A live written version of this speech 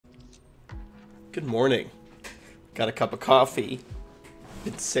Good morning. Got a cup of coffee.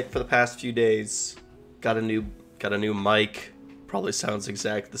 Been sick for the past few days. Got a new mic. Probably sounds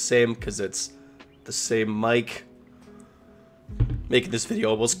exactly the same because it's the same mic. Making this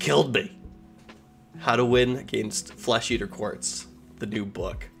video almost killed me. How to Win Against Flesh Eater Quartz, the new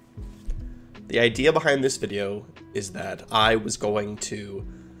book. The idea behind this video is that I was going to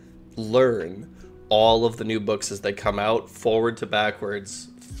learn all of the new books as they come out, forward to backwards,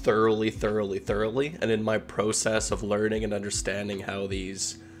 thoroughly, and in my process of learning and understanding how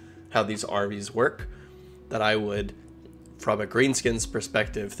these armies work, that I would, from a Greenskins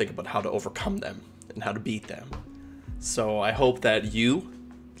perspective, think about how to overcome them and how to beat them. So I hope that you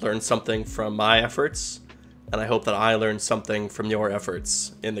learn something from my efforts, and I hope that I learn something from your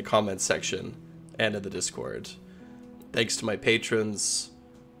efforts in the comments section and in the Discord. Thanks to my patrons.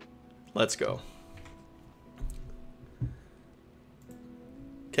 Let's go.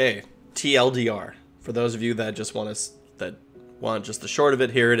 Okay, TLDR. For those of you that just want just the short of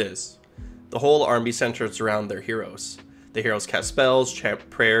it, here it is. The whole army centers around their heroes. The heroes cast spells, chant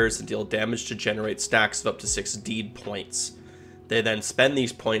prayers, and deal damage to generate stacks of up to 6 deed points. They then spend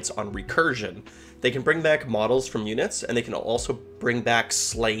these points on recursion. They can bring back models from units, and they can also bring back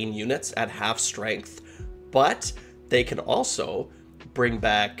slain units at half strength. But they can also bring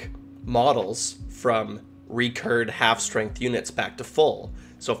back models from recurred half strength units back to full.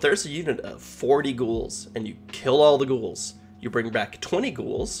 So if there's a unit of 40 ghouls and you kill all the ghouls, you bring back 20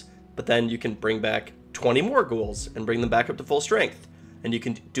 ghouls, but then you can bring back 20 more ghouls and bring them back up to full strength. And you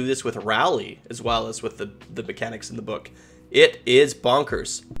can do this with Rally as well as with the mechanics in the book. It is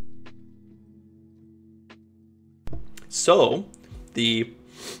bonkers. So the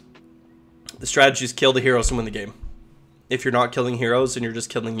strategy is kill the heroes and win the game. If you're not killing heroes and you're just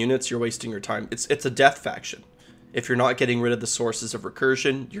killing units, you're wasting your time. It's a death faction. If you're not getting rid of the sources of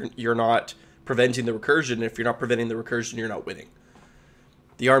recursion, you're not preventing the recursion. If you're not preventing the recursion, you're not winning.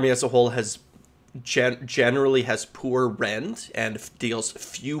 The army as a whole has generally has poor rend and deals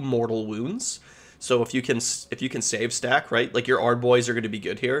few mortal wounds. So if you can save stack, right? Like your Ard boys are going to be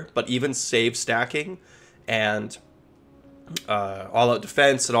good here, but even save stacking and all out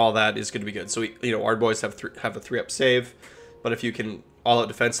defense and all that is going to be good. So Ard boys have a 3-up save, but if you can all out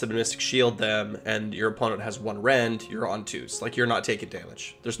defense them and mystic shield them, and your opponent has 1 rend, you're on 2s. Like you're not taking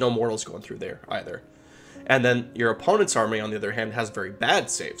damage. There's no mortals going through there either. And then your opponent's army, on the other hand, has very bad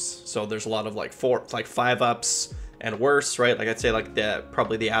saves. So there's a lot of like 5-ups and worse, right? Like I'd say like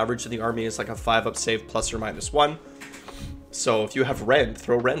probably the average of the army is like a 5-up save plus or minus 1. So if you have rend,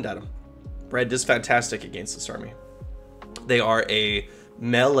 throw rend at them. Rend is fantastic against this army. They are a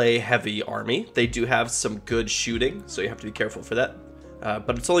melee heavy army. They do have some good shooting, so you have to be careful for that.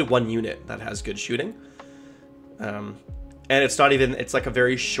 But it's only 1 unit that has good shooting. And it's not even, it's like a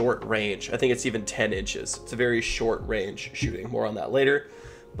very short range. I think it's even 10 inches. It's a very short range shooting. More on that later.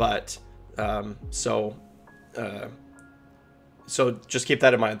 But, so just keep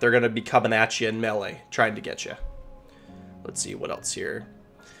that in mind. They're going to be coming at you in melee, trying to get you. Let's see what else here.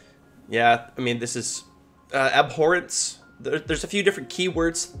 Yeah, I mean, this is abhorrence. There's a few different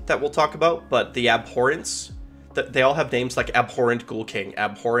keywords that we'll talk about, but the abhorrence, they all have names like abhorrent ghoul king,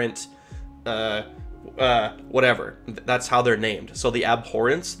 abhorrent whatever. That's how they're named. So the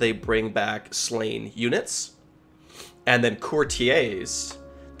abhorrence, they bring back slain units, and then courtiers,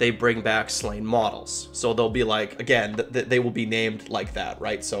 they bring back slain models. So they'll be like, again, they will be named like that,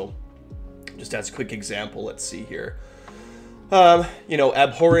 right? So just as a quick example, let's see here.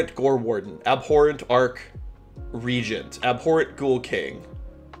 Abhorrent gore warden, abhorrent arc regent, abhorrent ghoul king.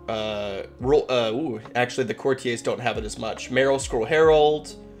 Actually the courtiers don't have it as much. Marrow Scroll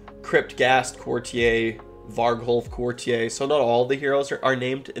Herald, Crypt Ghast Courtier, Vargholf Courtier. So not all the heroes are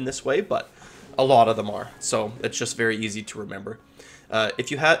named in this way, but a lot of them are. So it's just very easy to remember.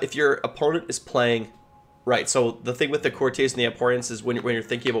 If your opponent is playing, right, so the thing with the courtiers and the abhorrence is when you're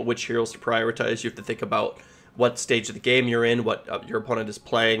thinking about which heroes to prioritize, you have to think about what stage of the game you're in, what your opponent is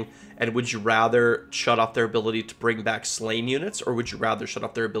playing, and would you rather shut off their ability to bring back slain units, or would you rather shut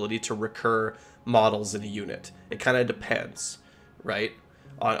off their ability to recur models in a unit? It kind of depends, right,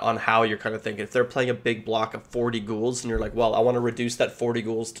 on how you're kind of thinking. If they're playing a big block of 40 ghouls, and you're like, well, I want to reduce that 40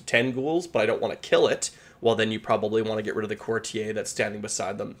 ghouls to 10 ghouls, but I don't want to kill it, well, then you probably want to get rid of the courtier that's standing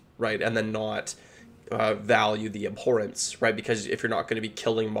beside them, right, and then not value the abhorrence, right, because if you're not going to be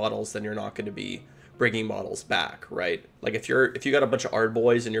killing models, then you're not going to be bringing models back, right? Like if you got a bunch of Ard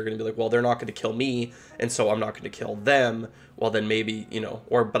boys and you're going to be like, well, they're not going to kill me, and so I'm not going to kill them, well then maybe,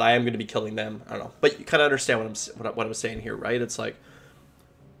 but I am going to be killing them. I don't know, but you kind of understand what I'm saying here, right? It's like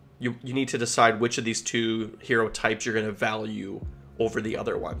you need to decide which of these two hero types you're going to value over the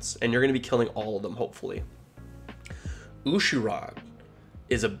other ones. And you're going to be killing all of them, hopefully. Ushiran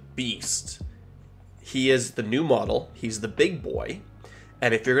is a beast. He is the new model. He's the big boy.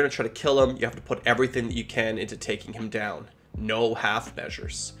 And if you're going to try to kill him, you have to put everything that you can into taking him down. No half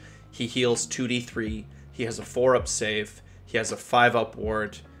measures. He heals 2d3. He has a 4-up save. He has a 5-up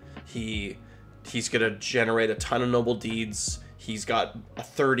ward. He's going to generate a ton of noble deeds. He's got a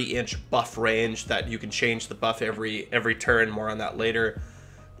 30-inch buff range that you can change the buff every turn. More on that later.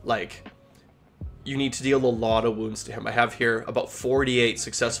 Like, you need to deal a lot of wounds to him. I have here about 48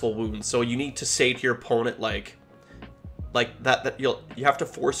 successful wounds. So you need to say to your opponent, like that you have to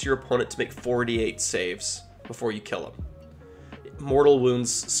force your opponent to make 48 saves before you kill him. Mortal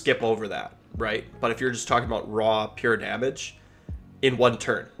wounds skip over that, right? But if you're just talking about raw, pure damage, in one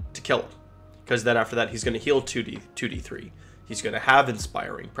turn to kill him. Because then after that, he's going to heal 2d3. He's going to have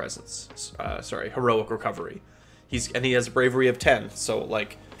Inspiring Presence. Heroic Recovery. And he has a Bravery of 10. So,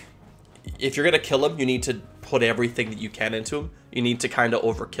 like, if you're going to kill him, you need to put everything that you can into him. You need to kind of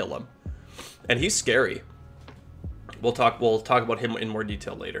overkill him. And he's scary. We'll talk about him in more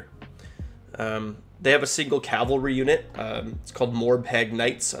detail later. They have a single cavalry unit. It's called Morbhag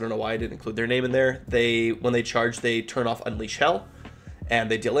Knights. I don't know why I didn't include their name in there. When they charge, they turn off Unleash Hell, and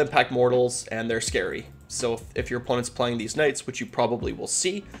they deal impact mortals, and they're scary. So if your opponent's playing these knights, which you probably will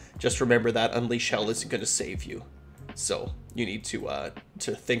see, just remember that Unleash Hell isn't going to save you. So you need to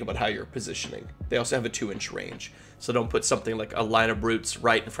think about how you're positioning. They also have a 2-inch range. So don't put something like a line of brutes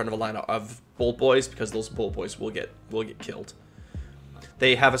right in front of a line of bolt boys, because those bolt boys will get killed.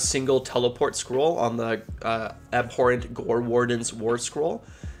 They have a single teleport scroll on the Abhorrent Gore Warden's War Scroll.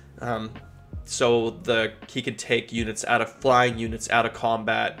 So he can take flying units out of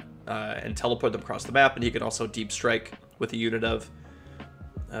combat and teleport them across the map, and he can also deep strike with a unit of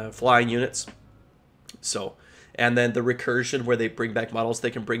flying units. So, and then the recursion, where they bring back models, they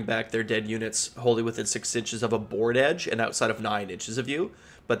can bring back their dead units wholly within 6 inches of a board edge and outside of 9 inches of you.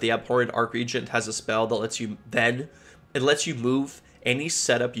 But the Abhorrent Archregent has a spell that lets you move any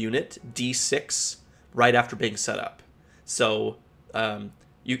setup unit d6 right after being set up. So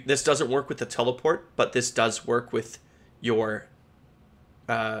this doesn't work with the teleport, but this does work with your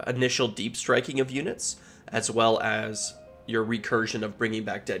initial deep striking of units, as well as your recursion of bringing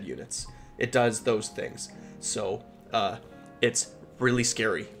back dead units. It does those things. So it's really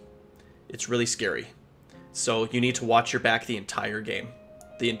scary. It's really scary. So you need to watch your back the entire game.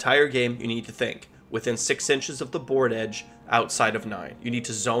 The entire game, you need to think within 6 inches of the board edge, outside of 9. You need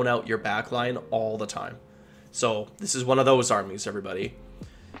to zone out your back line all the time. So this is one of those armies, everybody.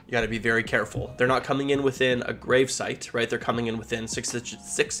 You got to be very careful. They're not coming in within a gravesite, right? They're coming in within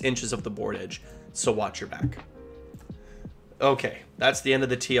 6 inches of the board edge. So watch your back. Okay, that's the end of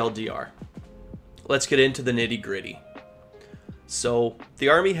the TLDR. Let's get into the nitty-gritty. So the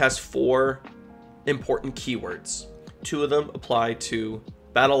army has 4 important keywords. 2 of them apply to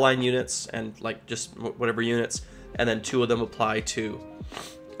battle line units and like just whatever units, and then 2 of them apply to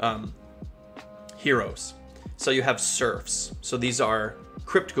heroes. So you have serfs. So these are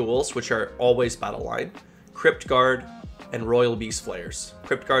Crypt Ghouls, which are always battle line, Crypt Guard, and Royal Beast Flayers.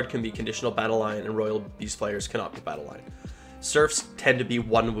 Crypt Guard can be conditional battle line, and Royal Beast Flayers cannot be battle line. Serfs tend to be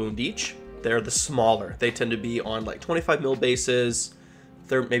 1 wound each. They're the smaller. They tend to be on like 25 mil bases,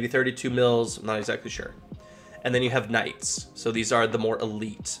 maybe 32 mils, I'm not exactly sure. And then you have knights. So these are the more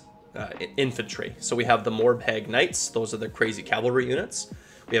elite infantry. So we have the Morbhag Knights. Those are the crazy cavalry units.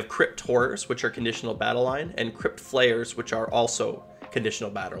 We have Crypt Horrors, which are conditional battle line, and Crypt Flayers, which are also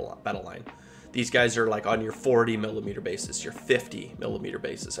conditional battle line. These guys are like on your 40 millimeter basis, your 50 millimeter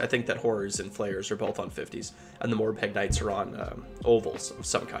basis. I think that Horrors and Flayers are both on 50s, and the Morbhag Knights are on ovals of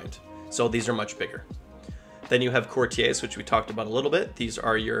some kind. So these are much bigger. Then you have Courtiers, which we talked about a little bit. These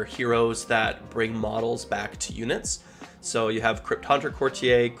are your heroes that bring models back to units. So you have Crypt Hunter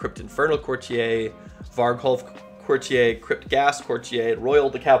Courtier, Crypt Infernal Courtier, Varghulf Courtier, Crypt Gas Courtier, Royal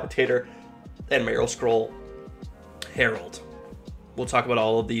Decapitator, and Marrow Scroll Herald. We'll talk about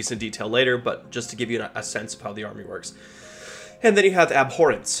all of these in detail later, but just to give you a sense of how the army works. And then you have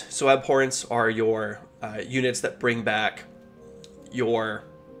Abhorrents. So Abhorrents are your units that bring back your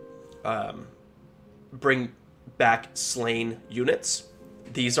slain units.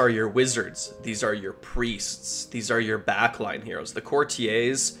 These are your wizards. These are your priests. These are your backline heroes. The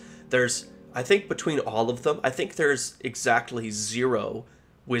courtiers, I think between all of them, I think there's exactly 0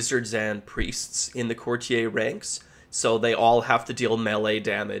 wizards and priests in the courtier ranks. So they all have to deal melee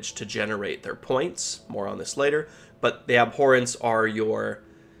damage to generate their points. More on this later. But the Abhorrents are your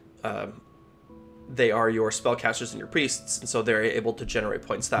spellcasters and your priests, and so they're able to generate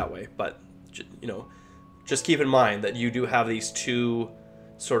points that way. But, you know, just keep in mind that you do have these two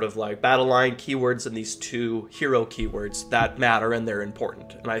sort of like battle line keywords and these two hero keywords that matter and they're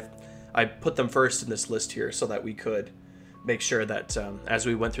important. And I put them first in this list here so that we could make sure that as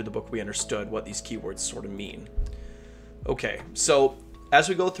we went through the book, we understood what these keywords sort of mean. Okay, so as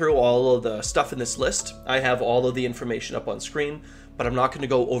we go through all of the stuff in this list, I have all of the information up on screen, but I'm not going to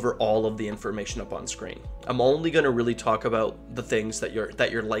go over all of the information up on screen. I'm only going to really talk about the things that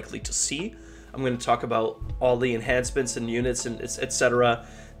you're likely to see. I'm going to talk about all the enhancements and units and etc.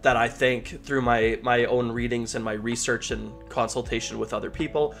 that I think through my own readings and my research and consultation with other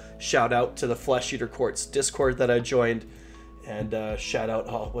people. Shout out to the Flesh Eater Courts Discord that I joined. And shout out,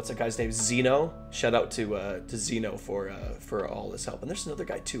 oh, what's that guy's name? Zeno. Shout out to Zeno for all his help. And there's another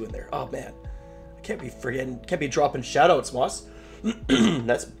guy too in there. Oh man, I can't be dropping shout outs, Moss.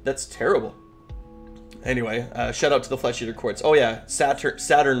 that's terrible. Anyway, shout out to the Flesh Eater Courts. Oh yeah,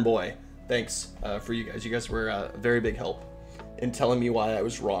 Saturn boy. Thanks for you guys. You guys were a very big help in telling me why I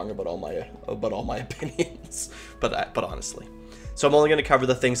was wrong about all my opinions. But honestly, so I'm only going to cover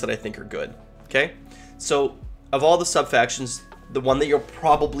the things that I think are good. Okay, so. Of all the sub-factions, the one that you'll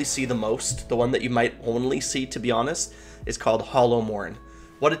probably see the most, the one that you might only see, to be honest, is called Hollow Morn.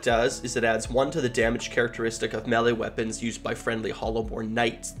 What it does is it adds 1 to the damage characteristic of melee weapons used by friendly Hollow Morn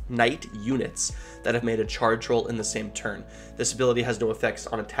knight units that have made a charge roll in the same turn. This ability has no effects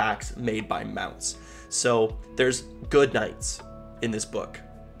on attacks made by mounts. So there's good knights in this book.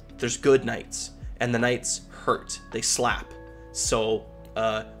 There's good knights, and the knights hurt. They slap. So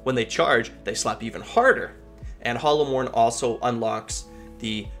when they charge, they slap even harder. And Hollow Morn also unlocks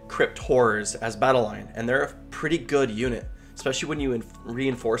the Crypt Horrors as battle line, and they're a pretty good unit, especially when you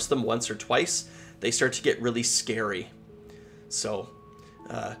reinforce them once or twice. They start to get really scary. So,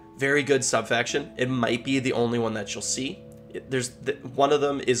 very good sub-faction. It might be the only one that you'll see. One of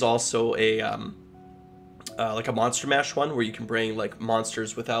them is also a like a Monster Mash one, where you can bring like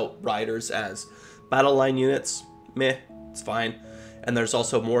monsters without riders as battle line units. Meh, it's fine. And there's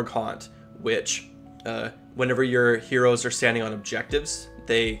also Morg Haunt, which whenever your heroes are standing on objectives,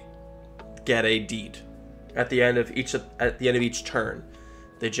 they get a deed. At the end of each turn,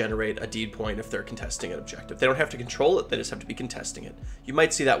 they generate a deed point if they're contesting an objective. They don't have to control it, they just have to be contesting it. You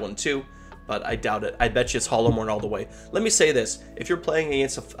might see that one too, but I doubt it. I bet you it's Hollow Morn all the way. Let me say this, if you're playing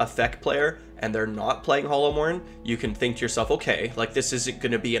against a Feck player and they're not playing Hollow Morn, you can think to yourself, okay, like this isn't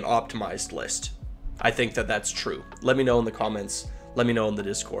going to be an optimized list. I think that that's true. Let me know in the comments, let me know in the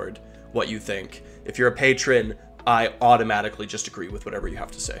Discord what you think. If you're a patron, I automatically just agree with whatever you have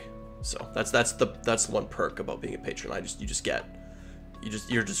to say. So that's the one perk about being a patron.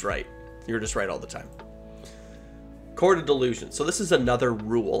 You're just right. You're just right all the time. Court of Delusion. So this is another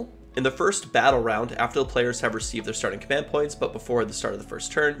rule. In the first battle round, after the players have received their starting command points, but before the start of the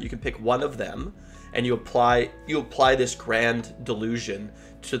first turn, you can pick one of them, and you apply this Grand Delusion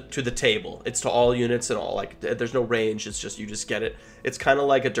to the table. It's to all units and all. Like there's no range. It's just you just get it. It's kind of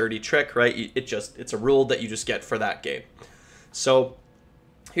like a dirty trick, right? It's a rule that you just get for that game. So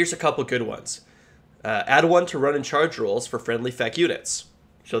here's a couple good ones. Add 1 to run and charge rolls for friendly Feck units.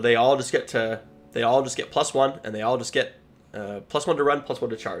 So they all just get +1, and they all just get +1 to run, +1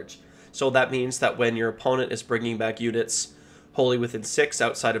 to charge. So that means that when your opponent is bringing back units wholly within 6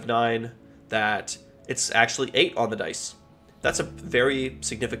 outside of 9, that it's actually 8 on the dice. That's a very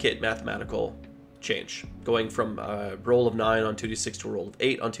significant mathematical change. Going from a roll of 9 on 2d6 to a roll of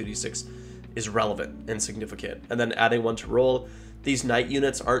 8 on 2d6 is relevant and significant. And then adding 1 to roll. These knight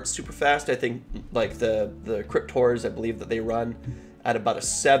units aren't super fast. I think like the Crypt Horrors, I believe that they run at about a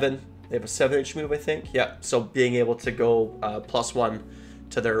 7. They have a 7-inch move, I think. Yeah. So being able to go +1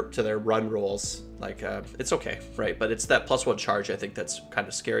 to their run rolls, like it's okay, right? But it's that +1 charge, I think, that's kind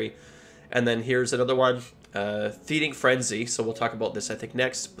of scary. And then here's another one, Feeding Frenzy. So we'll talk about this, I think,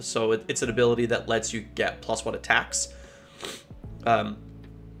 next. So it's an ability that lets you get +1 attacks.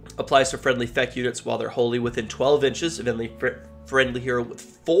 Applies to friendly Feck units while they're wholly within 12 inches of any friendly hero with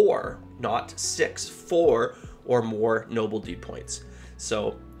 4, not 6, 4 or more noble deed points.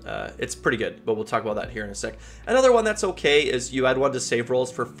 So it's pretty good, but we'll talk about that here in a sec. Another one that's okay is you add 1 to save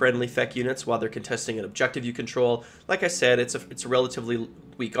rolls for friendly Feck units while they're contesting an objective you control. Like I said, it's a relatively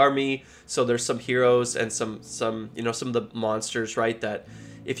weak army, so there's some heroes and some of the monsters, right, that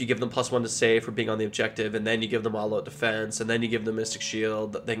if you give them +1 to save for being on the objective, and then you give them all out defense, and then you give them Mystic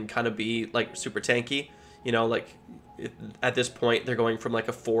Shield, they can kind of be like super tanky. You know, like at this point they're going from like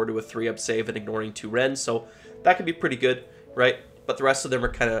a 4 to a 3 up save and ignoring 2 Rens, so that could be pretty good, right? But the rest of them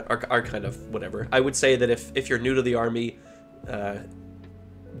are kind of whatever. I would say that if you're new to the army,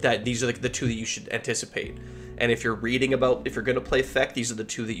 that these are the 2 that you should anticipate. And if you're reading about, if you're going to play Feck, these are the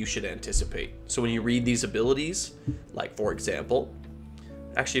 2 that you should anticipate. So when you read these abilities, like for example,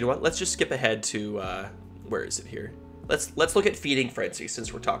 actually, you know what? Let's just skip ahead to, where is it here? Let's look at Feeding Frenzy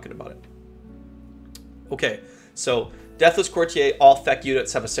since we're talking about it. Okay, so Deathless Courtier, all Feck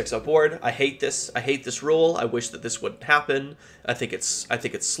units have a 6-up board. I hate this. I hate this rule. I wish that this wouldn't happen. I think it's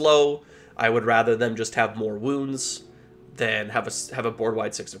slow. I would rather them just have more wounds than have a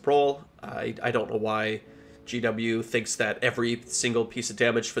board-wide 6-up roll. I don't know why GW thinks that every single piece of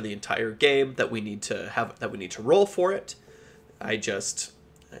damage for the entire game that we need to roll for it. I just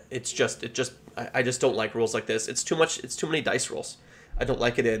don't like rules like this. It's too much. It's too many dice rolls. I don't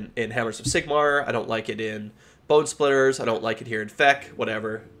like it in Hammers of Sigmar. I don't like it in Bone Splitters. I don't like it here in Feck.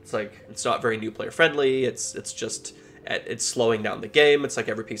 Whatever. It's like, it's not very new player friendly. It's slowing down the game. It's like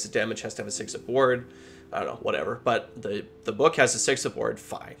every piece of damage has to have a 6-up board. I don't know. Whatever. But the book has a 6-up board.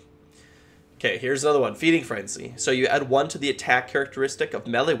 Fine. Okay, here's another one, Feeding Frenzy. So you add 1 to the attack characteristic of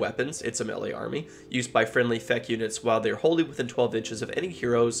melee weapons, it's a melee army, used by friendly Feck units while they're wholly within 12 inches of any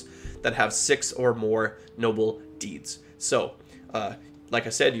heroes that have 6 or more noble deeds. So, like I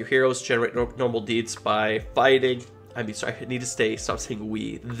said, your heroes generate noble deeds by fighting. I need to stop saying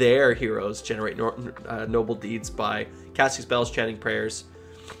we. Their heroes generate noble deeds by casting spells, chanting prayers,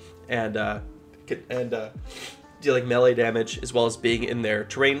 and dealing melee damage, as well as being in their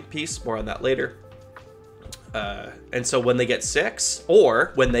terrain piece. More on that later. And so when they get 6,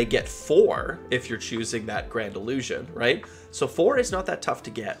 or when they get 4, if you're choosing that Grand Illusion, right? So 4 is not that tough to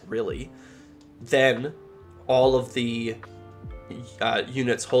get, really. Then all of the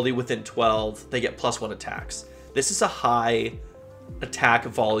units wholly within 12, they get +1 attacks. This is a high attack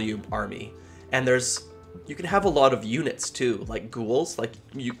volume army. And you can have a lot of units too, like ghouls.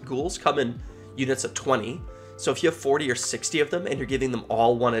 Ghouls come in units of 20. So if you have 40 or 60 of them and you're giving them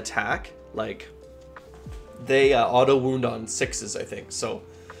all 1 attack, like, they auto wound on 6s, I think. So,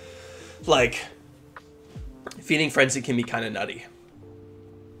 like, Feeding Frenzy can be kind of nutty.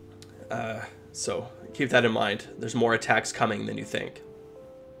 So keep that in mind. There's more attacks coming than you think.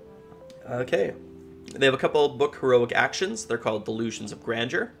 Okay. They have a couple book heroic actions. They're called Delusions of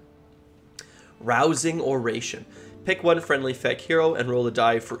Grandeur. Rousing Oration. Pick 1 friendly Feck hero and roll a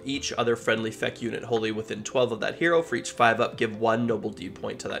die for each other friendly Feck unit wholly within 12 of that hero. For each 5-up, give 1 noble deed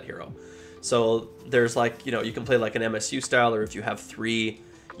point to that hero. So there's like, you can play like an MSU style, or if you have 3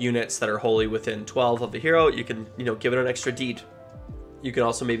 units that are wholly within 12 of the hero, you can, give it an extra deed. You can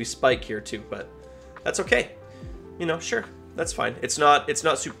also maybe spike here too, but that's okay. Sure, that's fine. It's not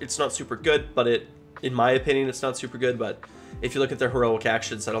super good, but in my opinion, it's not super good. But if you look at their heroic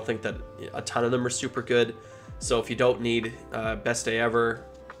actions, I don't think that a ton of them are super good. So if you don't need Best Day Ever,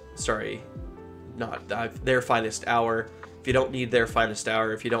 sorry, not Their Finest Hour. If you don't need Their Finest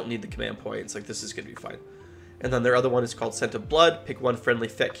Hour, if you don't need the command points, like, this is going to be fine. And then their other one is called Scent of Blood. Pick 1 friendly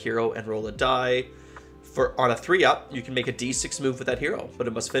Feck hero and roll a die. On a 3-up, you can make a D6 move with that hero, but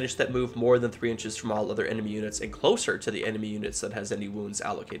it must finish that move more than 3 inches from all other enemy units and closer to the enemy units that has any wounds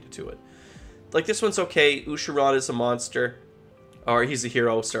allocated to it. Like, this one's okay. Ushiran is a monster. Or he's a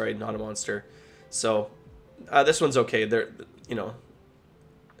hero, sorry, not a monster. So this one's okay.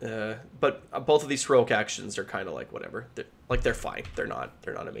 But both of these heroic actions are kind of like whatever. They're fine. They're not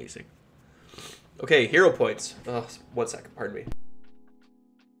amazing. Okay, hero points. 1 second, pardon me.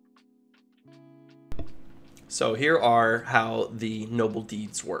 So here are how the noble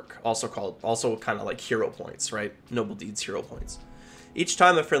deeds work. Also kind of like hero points, right? Noble deeds, hero points. Each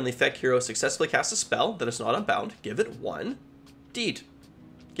time a friendly Feck hero successfully casts a spell that is not unbound, give it 1 deed.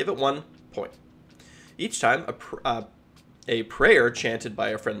 Give it 1 point. Each time a prayer chanted by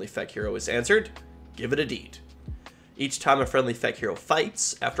a friendly Feck hero is answered, give it a deed. Each time a friendly Feck hero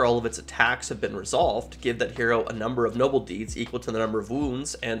fights, after all of its attacks have been resolved, give that hero a number of noble deeds equal to the number of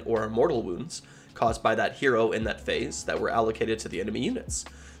wounds and or mortal wounds caused by that hero in that phase that were allocated to the enemy units.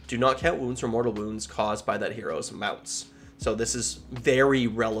 Do not count wounds or mortal wounds caused by that hero's mounts. So this is very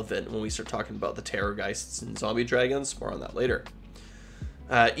relevant when we start talking about the Terrorgeists and Zombie Dragons. More on that later.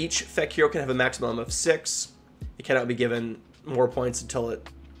 Each Feck hero can have a maximum of 6. It cannot be given more points until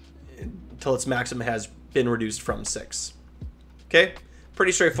its maximum has been reduced from 6. Okay?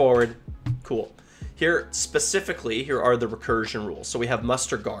 Pretty straightforward. Cool. Here, specifically, here are the recursion rules. So we have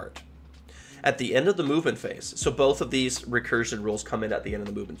Muster Guard. At the end of the movement phase, so both of these recursion rules come in at the end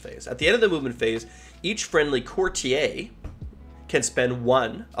of the movement phase. At the end of the movement phase, each friendly courtier can spend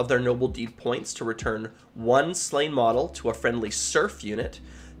 1 of their noble deed points to return 1 slain model to a friendly serf unit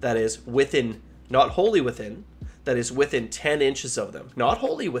that is within, not wholly within, that is within 10 inches of them. Not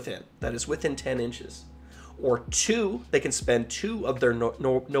wholly within, that is within 10 inches. Or 2, they can spend 2 of their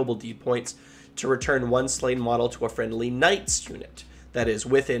noble deed points to return one slain model to a friendly Knight's unit that is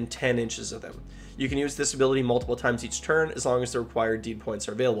within 10 inches of them. You can use this ability multiple times each turn as long as the required deed points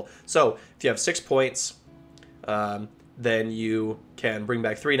are available. So if you have 6 points, then you can bring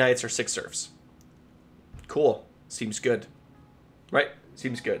back 3 Knights or 6 Serfs. Cool. Seems good. Right?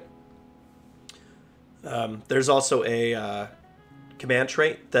 Seems good. There's also a command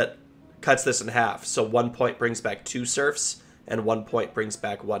trait that cuts this in half. So 1 point brings back 2 Serfs, and 1 point brings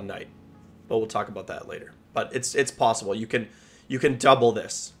back 1 Knight. But we'll talk about that later. But it's possible. You can double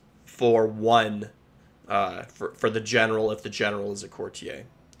this for one for the general if the general is a courtier.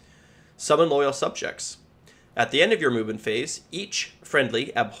 Summon loyal subjects. At the end of your movement phase, each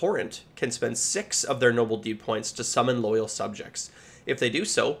friendly abhorrent can spend 6 of their noble deed points to summon loyal subjects. If they do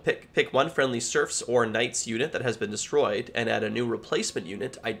so, pick one friendly serfs or knights unit that has been destroyed and add a new replacement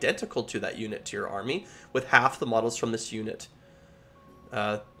unit identical to that unit to your army with half the models from this unit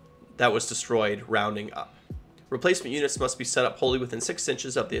that was destroyed, rounding up. Replacement units must be set up wholly within 6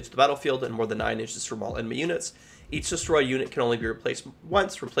 inches of the edge of the battlefield and more than 9 inches from all enemy units. Each destroyed unit can only be replaced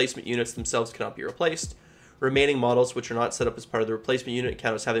once. Replacement units themselves cannot be replaced. Remaining models which are not set up as part of the replacement unit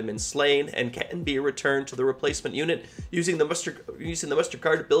count as having been slain and can be returned to the replacement unit using the muster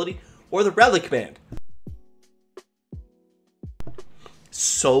card ability or the rally command.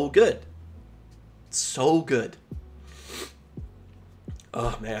 So good. So good.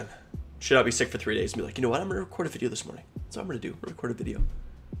 Oh man. Should not be sick for 3 days and be like, you know what, I'm gonna record a video this morning. That's what I'm gonna do. Record a video.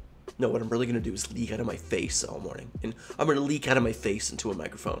 No, what I'm really gonna do is leak out of my face all morning. And I'm gonna leak out of my face into a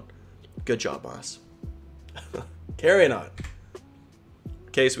microphone. Good job, boss. Carrying on.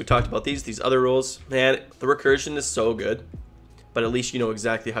 Okay, so we talked about these other rules. Man, the recursion is so good, but at least you know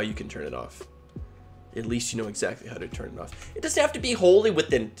exactly how you can turn it off. At least you know exactly how to turn it off. It doesn't have to be wholly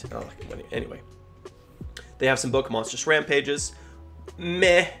within. Oh, anyway, they have some book monstrous rampages.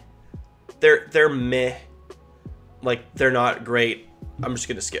 Meh. They're meh. Like, they're not great. I'm just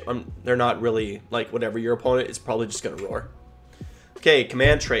gonna skip. They're not really like whatever. Your opponent is probably just gonna roar. Okay,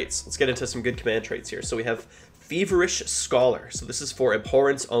 command traits. Let's get into some good command traits here. So we have Feverish Scholar. So this is for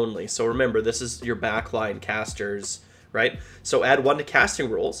abhorrence only. So remember, this is your backline casters, right? So add 1 to casting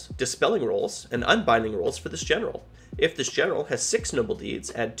rolls, dispelling rolls, and unbinding rolls for this general. If this general has 6 noble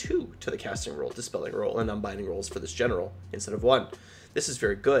deeds, add 2 to the casting roll, dispelling roll, and unbinding rolls for this general instead of 1. This is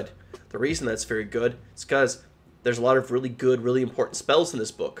very good. The reason that's very good is because there's a lot of really good, really important spells in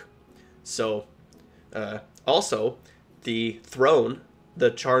this book. So also, the throne,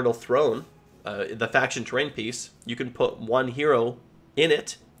 the Charnel throne, the faction terrain piece, you can put 1 hero in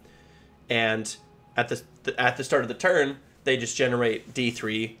it, and at the start of the turn, they just generate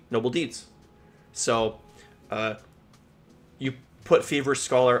D3 noble deeds. So you put Feverish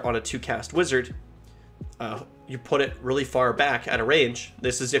Scholar on a 2-cast wizard. You put it really far back at a range.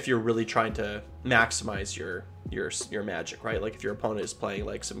 This is if you're really trying to maximize your magic, right? Like if your opponent is playing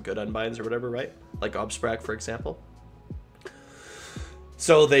like some good unbinds or whatever, right? Like Obsprag, for example.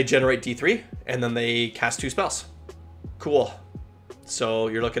 So they generate D3, and then they cast 2 spells. Cool. So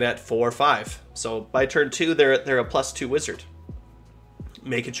you're looking at 4 or 5. So by turn 2, they're a +2 wizard.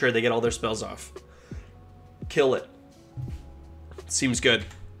 Making sure they get all their spells off. Kill it. Seems good.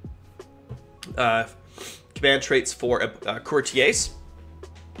 Command traits for courtiers.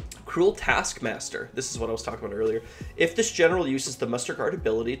 Cruel Taskmaster. This is what I was talking about earlier. If this general uses the muster guard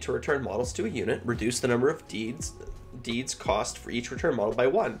ability to return models to a unit, reduce the number of deeds cost for each return model by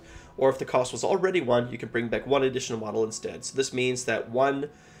 1. Or if the cost was already 1, you can bring back 1 additional model instead. So this means that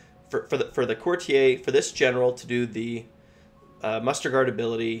for the courtier, for this general to do the muster guard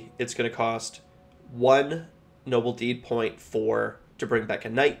ability, it's going to cost 1 noble deed point to bring back a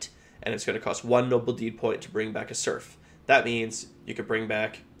knight, and it's going to cost 1 noble deed point to bring back a serf. That means you could bring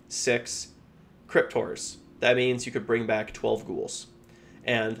back 6 cryptors. That means you could bring back 12 ghouls.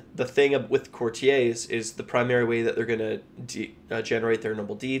 And the thing with courtiers is the primary way that they're going to generate their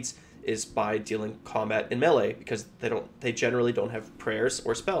noble deeds is by dealing combat in melee, because they generally don't have prayers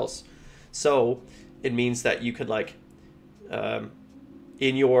or spells. So it means that you could, like,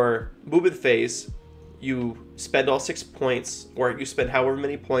 in your movement phase, you spend all 6 points, or you spend however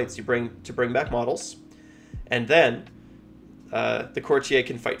many points you bring to bring back models, and then the courtier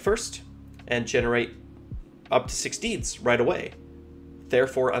can fight first and generate up to 6 deeds right away,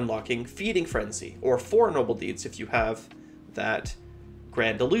 therefore unlocking Feeding Frenzy, or 4 noble deeds if you have that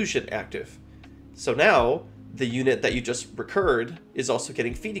Grand Illusion active. So now the unit that you just recurred is also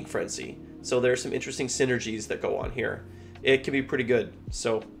getting Feeding Frenzy. So there's some interesting synergies that go on here. It can be pretty good.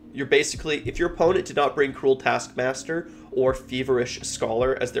 So you're basically, if your opponent did not bring Cruel Taskmaster or Feverish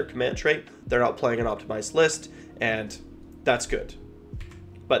Scholar as their command trait, they're not playing an optimized list, and that's good.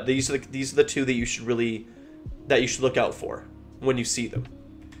 But these are the two that you should look out for when you see them.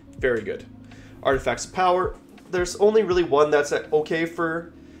 Very good. Artifacts of power. There's only really one that's okay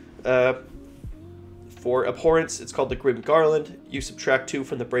for abhorrence. It's called the Grim Garland. You subtract 2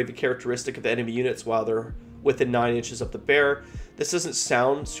 from the bravery characteristic of enemy units while they're within 9 inches of the bear. This doesn't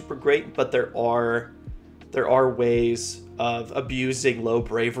sound super great, but there are ways of abusing low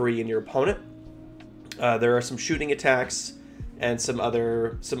bravery in your opponent. There are some shooting attacks and some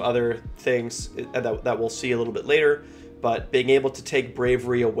other things that we'll see a little bit later. But being able to take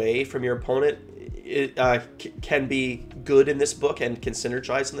bravery away from your opponent can be good in this book and can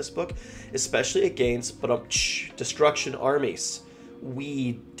synergize in this book, especially against destruction armies.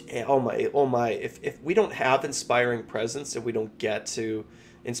 Oh my! If we don't have inspiring presence, if we don't get to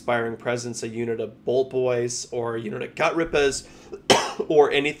inspiring presence, a unit of bolt boys or a unit of gut rippas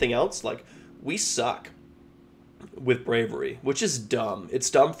or anything else, like, we suck with bravery, which is dumb. It's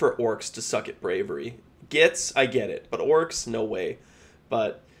dumb for orcs to suck at bravery. I get it, but orcs, no way.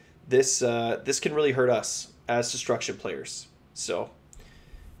 But this can really hurt us as destruction players. So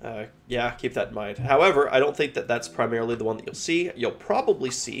yeah, keep that in mind. However, I don't think that that's primarily the one that you'll see. You'll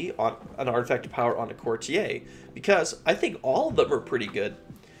probably see on an artifact of power on a courtier, because I think all of them are pretty good.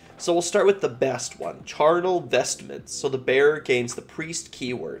 So we'll start with the best one, Charnel Vestments. So the bear gains the priest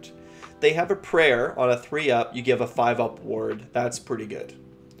keyword. They have a prayer on a 3-up. You give a 5-up ward. That's pretty good.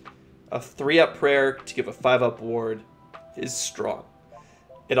 A 3-up prayer to give a 5-up ward is strong.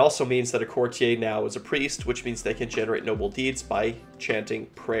 It also means that a courtier now is a priest, which means they can generate noble deeds by chanting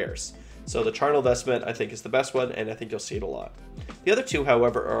prayers. So the Charnel Vestment, I think, is the best one, and I think you'll see it a lot. The other two,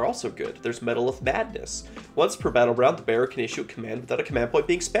 however, are also good. There's Medal of Madness. Once per battle round, the bearer can issue a command without a command point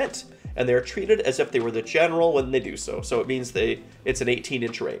being spent, and they are treated as if they were the general when they do so. So it means it's an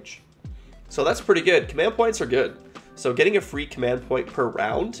 18-inch range. So that's pretty good. Command points are good. So getting a free command point per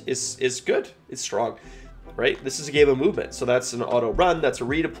round is good. It's strong, right? This is a game of movement. So that's an auto run. That's a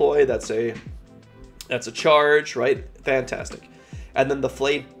redeploy. That's a charge, right? Fantastic. And then the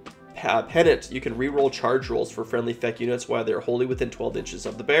Flayed Pennant. You can reroll charge rolls for friendly feck units while they're wholly within 12 inches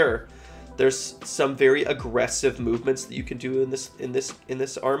of the bearer. There's some very aggressive movements that you can do in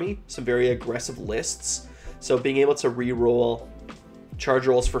this army. Some very aggressive lists. So being able to reroll charge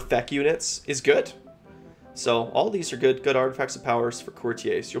rolls for feck units is good. So all these are good artifacts of powers for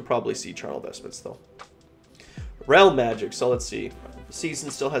courtiers. You'll probably see Charnel Vestments though. Realm magic. So let's see. The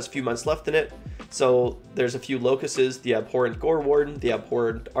season still has a few months left in it. So there's a few locuses, the Abhorrent Gore Warden, the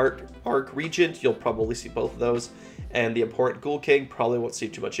Abhorrent Arc Regent. You'll probably see both of those. And the Abhorrent Ghoul King, probably won't see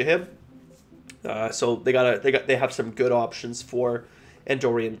too much of him. So they have some good options for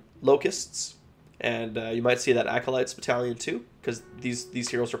Andorian Locusts. And you might see that Acolytes Battalion too, because these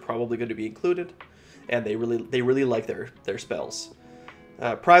heroes are probably going to be included. And they really like their spells.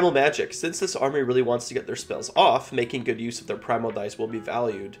 Primal Magic. Since this army really wants to get their spells off, making good use of their primal dice will be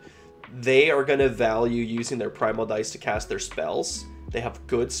valued. They are going to value using their primal dice to cast their spells. They have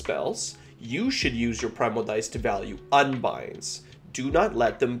good spells. You should use your primal dice to value unbinds. Do not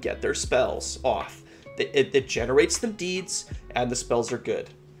let them get their spells off. It generates them deeds, and the spells are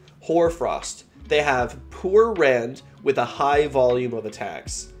good. Hoarfrost. They have poor rend with a high volume of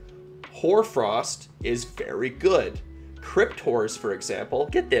attacks. Hoarfrost is very good. Crypt Whores, for example,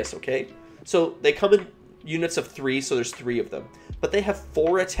 get this, okay? So they come in units of 3, so there's 3 of them. But they have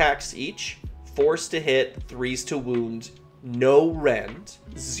 4 attacks each, 4s to hit, 3s to wound, no rend,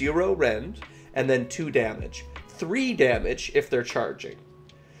 0 rend, and then 2 damage. 3 damage if they're charging.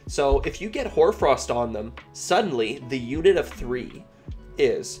 So if you get Hoarfrost on them, suddenly the unit of 3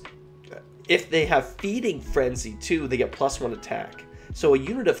 is, if they have Feeding Frenzy too, they get +1 attack. So a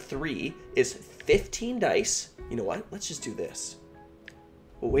unit of 3 is 15 dice. You know what? Let's just do this.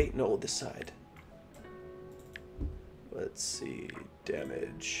 Oh, wait, no, this side. Let's see.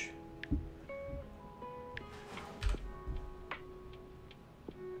 Damage.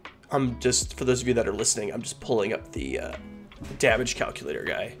 I'm just, for those of you that are listening, I'm just pulling up the damage calculator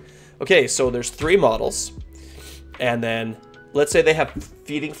guy. Okay, so there's 3 models. And then, let's say they have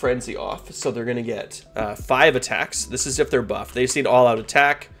Feeding Frenzy off. So they're going to get 5 attacks. This is if they're buffed. They just need all-out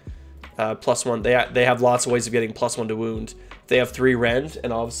attack. +1. They have lots of ways of getting +1 to wound. They have 3 rend,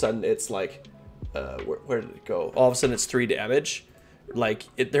 and all of a sudden it's like, where did it go? All of a sudden it's 3 damage. Like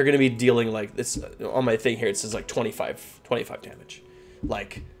they're gonna be dealing like this on my thing here. It says like 25 damage.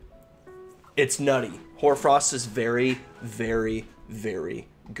 Like it's nutty. Hoarfrost is very, very, very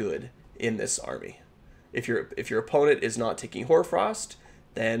good in this army. If your opponent is not taking Hoarfrost,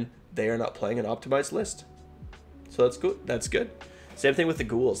 then they are not playing an optimized list. So that's good. That's good. Same thing with the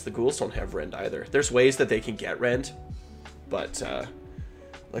ghouls. The ghouls don't have rend either. There's ways that they can get rend, but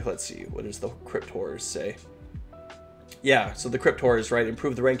Like, let's see, what does the Crypt Horrors say? Yeah, so the Crypt Horrors, right,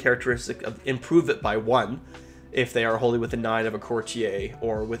 improve the rank characteristic of improve it by 1 if they are wholly within 9 of a courtier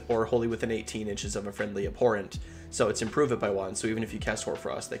or wholly within 18 inches of a friendly abhorrent. So it's improve it by 1. So even if you cast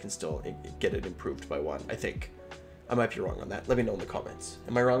Hoarfrost, they can still get it improved by 1, I think. I might be wrong on that. Let me know in the comments.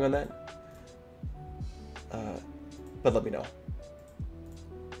 Am I wrong on that? But let me know.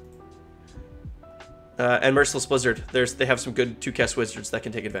 And Merciless Blizzard. They have some good 2-cast wizards that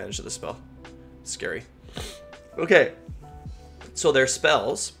can take advantage of the spell. Scary. Okay. So their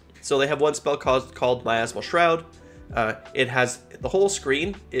spells. So they have one spell called Miasmal Shroud. It has the whole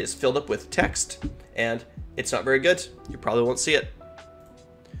screen is filled up with text, and it's not very good. You probably won't see it.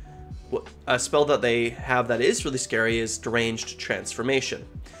 A spell that they have that is really scary is Deranged Transformation.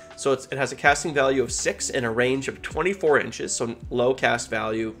 So it has a casting value of 6 and a range of 24 inches, so low cast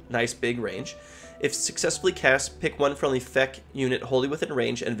value, nice big range. If successfully cast, pick one friendly Feck unit wholly within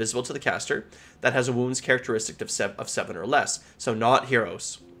range and visible to the caster that has a wounds characteristic of 7 or less. So not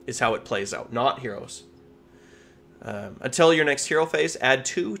heroes is how it plays out, not heroes. Until your next hero phase, add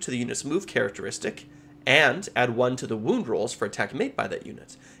 2 to the unit's move characteristic and add 1 to the wound rolls for attack made by that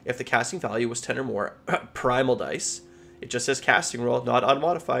unit. If the casting value was 10 or more, primal dice, it just says casting roll, not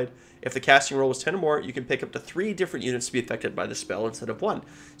unmodified. If the casting roll was 10 or more, you can pick up to 3 different units to be affected by the spell instead of 1.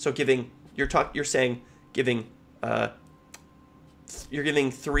 So giving, you're giving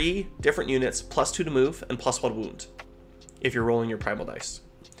 3 different units plus 2 to move and plus 1 wound if you're rolling your primal dice.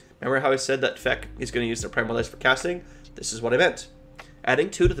 Remember how I said that Feck is going to use their primal dice for casting? This is what I meant.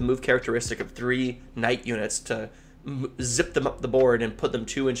 Adding 2 to the move characteristic of 3 knight units to zip them up the board and put them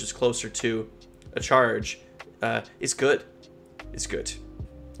 2 inches closer to a charge is good. It's good.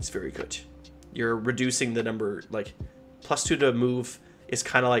 It's very good. You're reducing the number, like, plus 2 to move is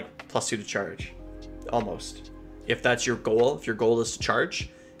kind of like plus 2 to charge. Almost. If that's your goal, if your goal is to charge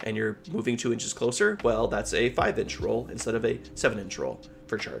and you're moving 2 inches closer, well, that's a 5-inch roll instead of a 7-inch roll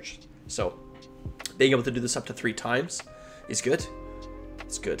for charge. So being able to do this up to 3 times is good.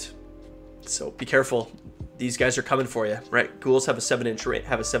 It's good. So be careful. These guys are coming for you, right? Ghouls have a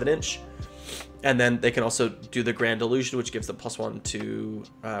 7-inch, and then they can also do the Grand Illusion, which gives them +1 to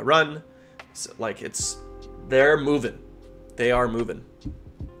run. So, like, they're moving. They are moving.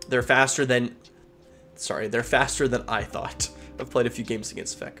 They're faster than I thought. I've played a few games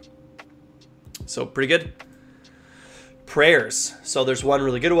against Feck. So pretty good. Prayers. So there's one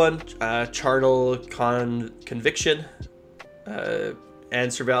really good one. Charnel Conviction.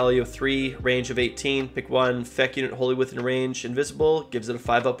 Answer value of 3, range of 18. Pick one Feck unit wholly within range, invisible. Gives it a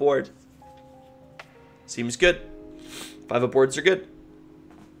 5-up ward. Seems good. 5-up wards are good.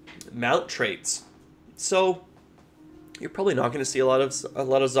 Mount traits. So you're probably not going to see a lot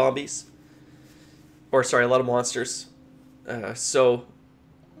of zombies, or sorry, a lot of monsters. So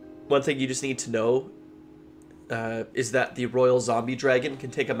one thing you just need to know is that the Royal Zombie Dragon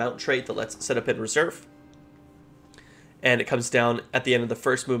can take a mount trait that lets it set up in reserve. And it comes down at the end of the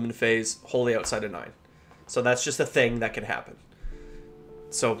first movement phase, wholly outside of 9. So that's just a thing that can happen.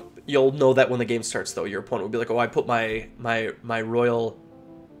 So you'll know that when the game starts, though. Your opponent will be like, oh, I put my Royal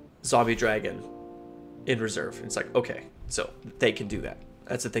Zombie Dragon in reserve. And it's like, okay, so they can do that.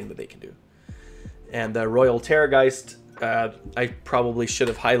 That's a thing that they can do. And the Royal Terrorgeist, I probably should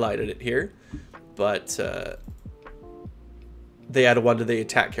have highlighted it here, but they add 1 to the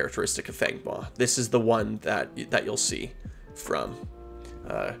attack characteristic of Fanged Maw. This is the one that you'll see from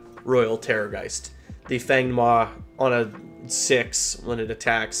Royal Terrorgeist. The Fanged Maw on a 6 when it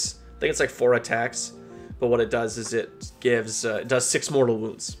attacks, I think it's like 4 attacks, but what it does is it gives it does 6 mortal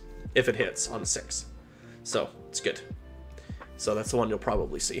wounds if it hits on a 6. So it's good. So that's the one you'll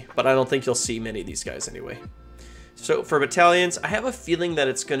probably see, but I don't think you'll see many of these guys anyway. So for battalions, I have a feeling that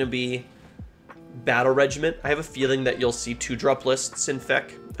it's going to be Battle Regiment. I have a feeling that you'll see 2-drop lists in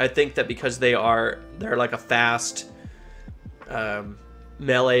Feck. I think that because they're like a fast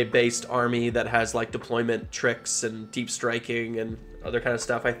melee-based army that has like deployment tricks and deep striking and other kind of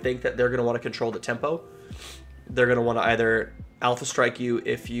stuff, I think that they're going to want to control the tempo. They're going to want to either alpha strike you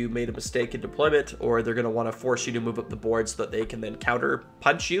if you made a mistake in deployment, or they're going to want to force you to move up the board so that they can then counter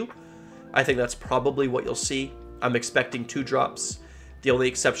punch you. I think that's probably what you'll see. I'm expecting 2 drops. The only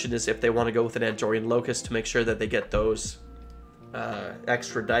exception is if they want to go with an Andorian Locust to make sure that they get those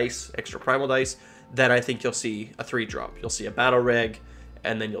extra dice, extra primal dice, then I think you'll see a 3-drop. You'll see a Battle Reg,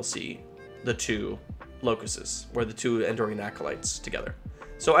 and then you'll see the 2 Locusts, or the 2 Andorian Acolytes together.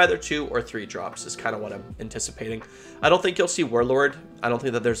 So either 2 or 3 drops is kind of what I'm anticipating. I don't think you'll see Warlord. I don't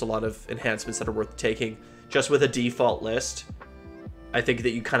think that there's a lot of enhancements that are worth taking. Just with a default list, I think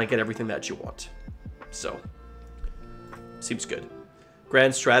that you kind of get everything that you want. So, seems good.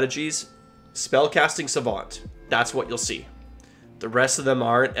 Grand strategies, spellcasting savant. That's what you'll see. The rest of them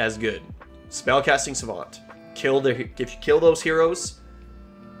aren't as good. Spellcasting savant. If you kill those heroes,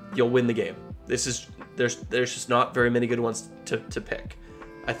 you'll win the game. There's just not very many good ones to pick.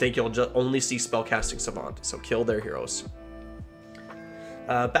 I think you'll just only see spellcasting savant, so kill their heroes.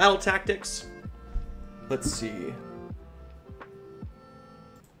 Battle tactics. Let's see.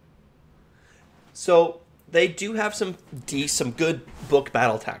 So they do have some good book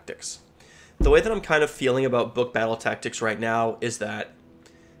battle tactics. The way that I'm kind of feeling about book battle tactics right now is that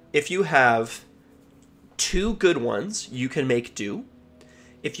if you have 2 good ones, you can make do.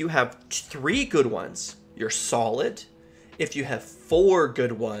 If you have 3 good ones, you're solid. If you have 4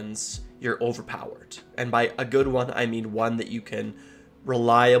 good ones, you're overpowered. And by a good one, I mean one that you can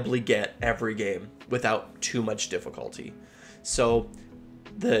reliably get every game without too much difficulty. So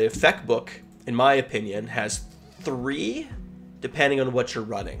the effect book, in my opinion, has 3 depending on what you're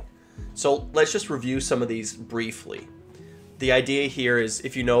running. So let's just review some of these briefly. The idea here is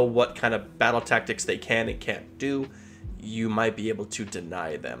if you know what kind of battle tactics they can and can't do, you might be able to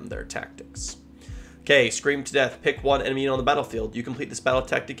deny them their tactics. Okay, Scream to Death. Pick 1 enemy unit on the battlefield. You complete this battle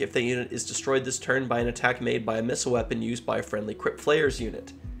tactic if the unit is destroyed this turn by an attack made by a missile weapon used by a friendly Crypt Flayers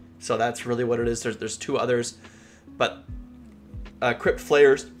unit. So that's really what it is. There's 2 others, but Crypt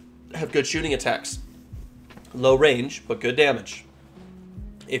Flayers have good shooting attacks. Low range, but good damage.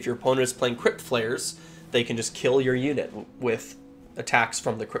 If your opponent is playing Crypt Flayers, they can just kill your unit with attacks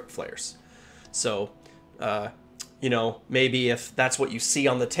from the Crypt Flayers. So, you know, maybe if that's what you see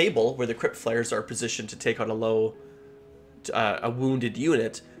on the table, where the Crypt Flayers are positioned to take on a wounded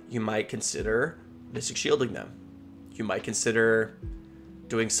unit, you might consider Mystic Shielding them. You might consider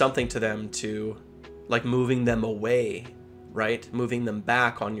doing something to them to, like, moving them away, right? Moving them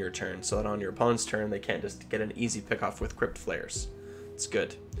back on your turn, so that on your opponent's turn, they can't just get an easy pick-off with Crypt Flayers. It's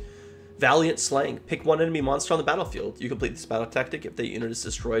good. Valiant Slaying. Pick 1 enemy monster on the battlefield. You complete this battle tactic if the unit is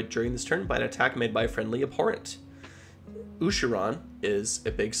destroyed during this turn by an attack made by a friendly abhorrent. Ushiran is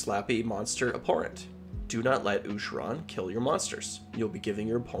a big slappy monster abhorrent. Do not let Ushiran kill your monsters. You'll be giving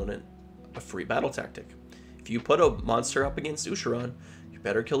your opponent a free battle tactic. If you put a monster up against Ushiran, you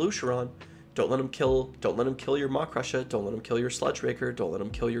better kill Ushiran. Don't let him kill your Maw-Crusher. Don't let him kill your Sludge Raker. Don't let him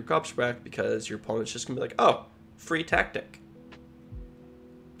kill your Gobsprak, because your opponent's just gonna be like, oh, free tactic.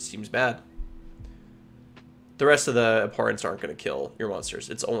 Seems bad. The rest of the abhorrents aren't going to kill your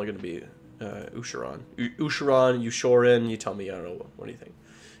monsters. It's only going to be Ushiran. Ushiran, Ushorin, you tell me, I don't know. What do you think?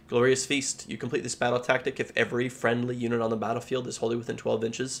 Glorious Feast. You complete this battle tactic if every friendly unit on the battlefield is wholly within 12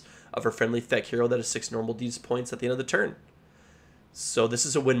 inches of a friendly Fek hero that has 6 normal D's points at the end of the turn. So this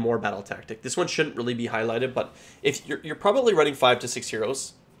is a win more battle tactic. This one shouldn't really be highlighted, but if you're probably running 5 to 6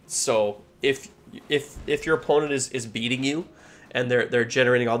 heroes. So if your opponent is beating you, and they're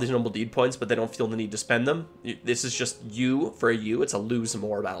generating all these normal deed points, but they don't feel the need to spend them, this is just for you. It's a lose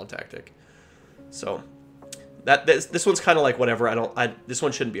more battle tactic. So this one's kind of like whatever. This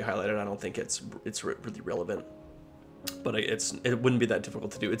one shouldn't be highlighted. I don't think it's really relevant, but it wouldn't be that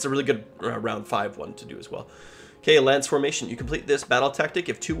difficult to do. It's a really good round 5 one to do as well. Okay, Lance Formation. You complete this battle tactic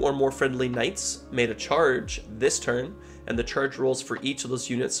if 2 or more friendly knights made a charge this turn, and the charge rolls for each of those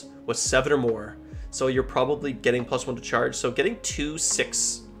units was 7 or more. So you're probably getting +1 to charge. So getting 2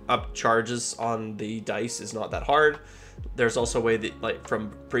 6-up charges on the dice is not that hard. There's also a way that, like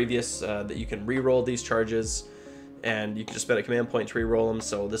from previous, that you can re-roll these charges, and you can just spend a command point to re-roll them.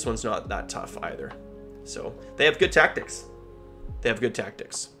 So this one's not that tough either. So they have good tactics.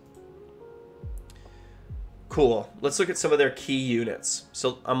 Cool. Let's look at some of their key units.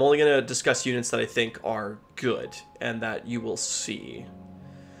 So I'm only going to discuss units that I think are good and that you will see.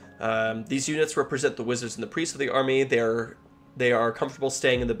 These units represent the wizards and the priests of the army. They are comfortable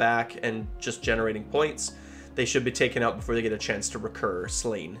staying in the back and just generating points. They should be taken out before they get a chance to recur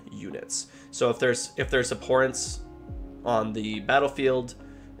slain units. So if there's abhorrents on the battlefield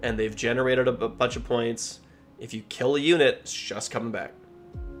and they've generated a bunch of points, if you kill a unit, it's just coming back.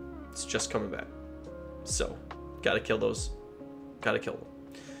 So gotta kill those. Gotta kill them.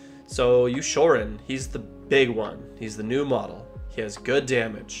 So Ushorin, he's the big one. He's the new model. He has good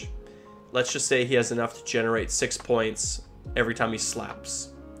damage. Let's just say he has enough to generate 6 points every time he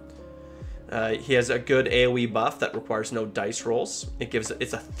slaps. He has a good AoE buff that requires no dice rolls. It's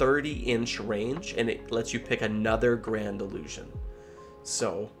a 30-inch range, and it lets you pick another Grand Illusion.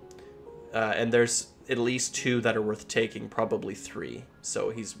 So, and there's at least 2 that are worth taking, probably 3. So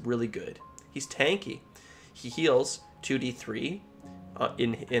he's really good. He's tanky. He heals 2d3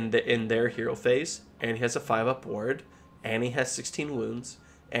 in their hero phase, and he has a 5-up ward. And he has 16 wounds,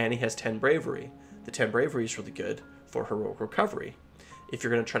 and he has 10 bravery. The 10 bravery is really good for heroic recovery. if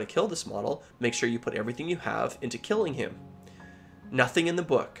you're going to try to kill this model, make sure you put everything you have into killing him. Nothing in the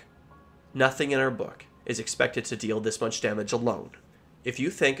book, nothing in our book is expected to deal this much damage alone. If you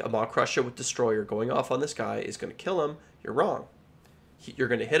think a Maw Crusher with Destroyer going off on this guy is going to kill him, you're wrong. You're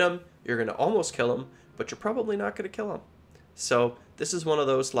going to hit him, you're going to almost kill him, but you're probably not going to kill him. So this is one of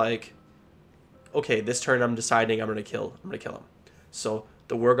those like, okay, this turn I'm deciding I'm going to kill him. So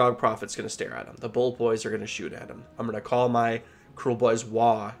the Wargog Prophet's going to stare at him. The Bull Boys are going to shoot at him. I'm going to call my Cruel Boys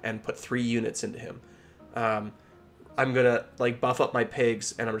Wah and put 3 units into him. I'm going to like buff up my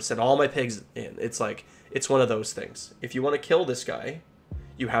pigs and I'm going to send all my pigs in. It's like, it's one of those things. If you want to kill this guy,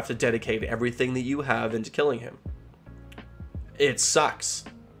 you have to dedicate everything that you have into killing him. It sucks,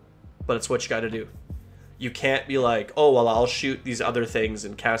 but it's what you got to do. You can't be like, oh, well, I'll shoot these other things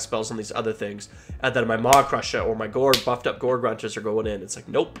and cast spells on these other things, and then my Maw Crusher or my buffed up Gore Grunters are going in. It's like,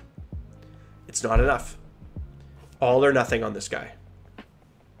 nope. It's not enough. All or nothing on this guy.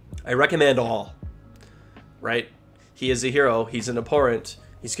 I recommend all. Right? He is a hero. He's an abhorrent.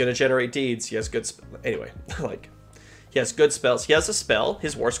 He's going to generate deeds. He has good... Anyway, like, he has good spells. He has a spell.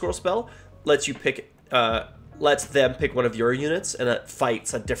 His War Scroll spell lets you pick... lets them pick one of your units, and it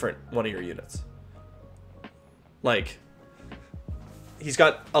fights a different one of your units. Like, he's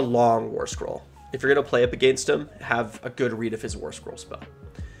got a long War Scroll. If you're going to play up against him, have a good read of his War Scroll spell.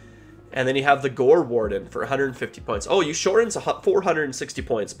 And then you have the Gore Warden for 150 points. Oh, you shorten's 460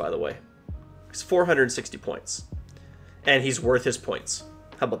 points, by the way. It's 460 points. And he's worth his points.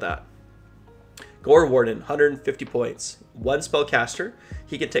 How about that? Gore Warden, 150 points. 1 spellcaster.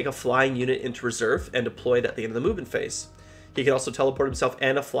 He can take a flying unit into reserve and deploy it at the end of the movement phase. He can also teleport himself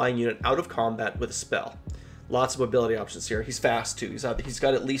and a flying unit out of combat with a spell. Lots of mobility options here. He's fast too. He's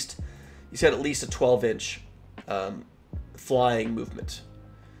got at least a 12-inch flying movement.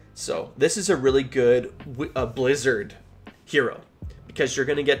 So this is a really good Blizzard hero because you're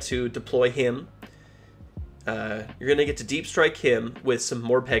going to get to deploy him. You're going to get to deep strike him with some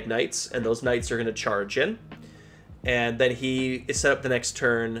more Peg Knights, and those Knights are going to charge in. And then he is set up the next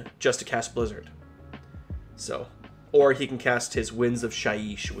turn just to cast Blizzard. So, or he can cast his Winds of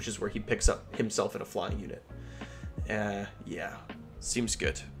Shaiish, which is where he picks up himself in a flying unit. Yeah, seems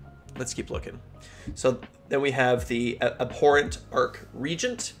good. Let's keep looking. So then we have the Abhorrent Arc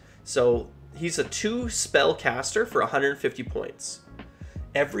Regent. So he's a 2 spell caster for 150 points.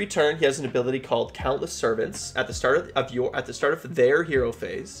 Every turn he has an ability called Countless Servants at the start of their hero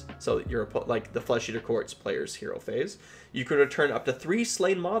phase. So you're like the Flesh Eater Courts player's hero phase. You can return up to 3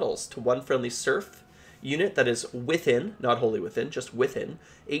 slain models to 1 friendly serf unit that is within, not wholly within, just within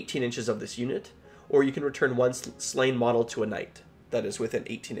 18 inches of this unit. Or you can return 1 slain model to a knight that is within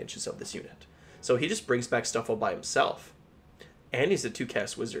 18 inches of this unit. So he just brings back stuff all by himself. And he's a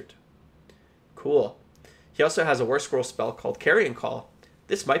 2-cast wizard. Cool. He also has a War Scroll spell called Carrion Call.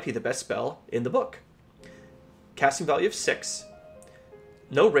 This might be the best spell in the book. Casting value of 6.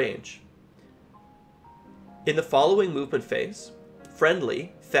 No range. In the following movement phase,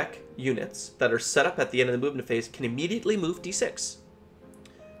 friendly Feck units that are set up at the end of the movement phase can immediately move d6.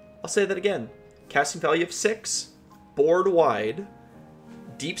 I'll say that again. Casting value of 6, board wide,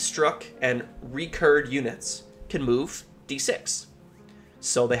 deep struck, and recurred units can move d6.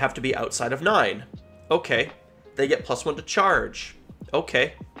 So they have to be outside of 9. Okay. They get +1 to charge.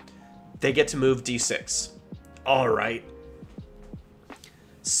 Okay. They get to move d6. Alright.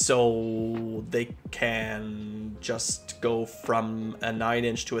 So they can just go from a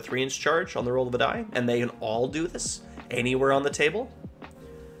 9-inch to a 3-inch charge on the roll of a die, and they can all do this anywhere on the table?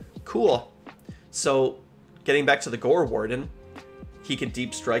 Cool. So, getting back to the Gore Warden, he can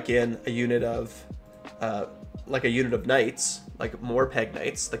deep strike in a unit of, like a unit of knights, like more Peg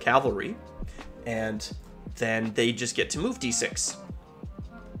Knights, the cavalry, and then they just get to move d6.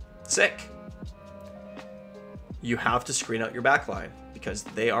 Sick. You have to screen out your backline because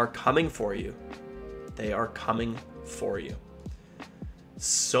they are coming for you. They are coming for you.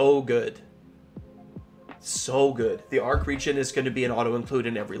 So good. So good. The Arc Regent is going to be an auto-include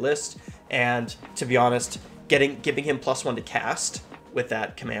in every list. And to be honest, giving him +1 to cast with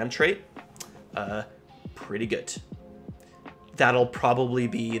that command trait, pretty good. That'll probably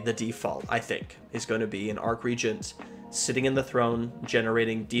be the default, I think, is going to be an Arc Regent sitting in the throne,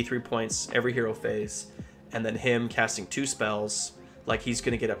 generating D3 points every hero phase, and then him casting 2 spells. Like, he's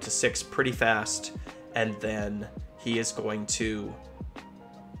going to get up to 6 pretty fast, and then he is going to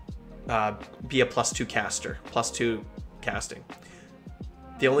be a +2 caster, +2 casting.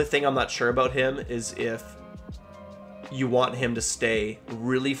 The only thing I'm not sure about him is if you want him to stay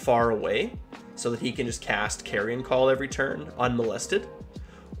really far away so that he can just cast Carrion Call every turn unmolested,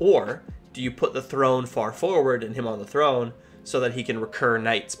 or do you put the throne far forward and him on the throne so that he can recur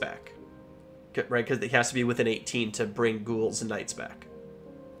knights back. Right, because it has to be within 18 to bring ghouls and knights back.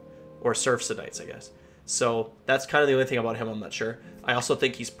 Or serfs and knights, I guess. So that's kind of the only thing about him I'm not sure. I also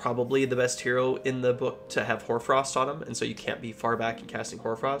think he's probably the best hero in the book to have Hoarfrost on him, and so you can't be far back in casting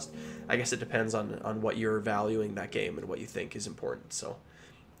Hoarfrost. I guess it depends on what you're valuing that game and what you think is important. So,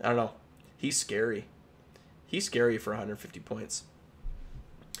 I don't know. He's scary. He's scary for 150 points.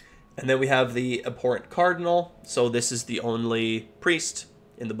 And then we have the Abhorrent Cardinal. So this is the only priest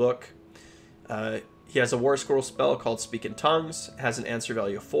in the book. He has a War Scroll spell called Speak in Tongues, has an answer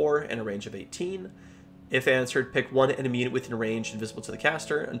value of 4 and a range of 18. If answered, pick one enemy unit within range invisible to the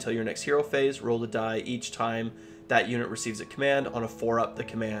caster until your next hero phase. Roll the die each time that unit receives a command. On a 4-up, the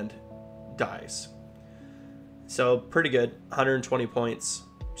command dies. So pretty good, 120 points.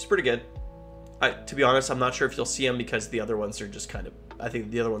 It's pretty good. To be honest, I'm not sure if you'll see him because the other ones are just kind of, I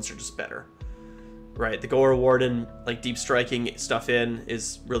think the other ones are just better. Right, the Gore Warden, like deep striking stuff in,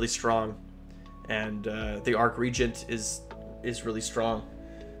 is really strong. And the Arc Regent is really strong.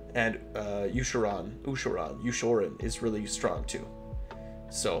 And Ushoran is really strong too.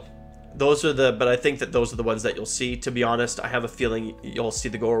 So those are but I think that those are the ones that you'll see. To be honest, I have a feeling you'll see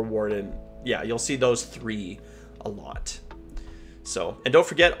the Gore Warden. Yeah, you'll see those 3 a lot. So, and don't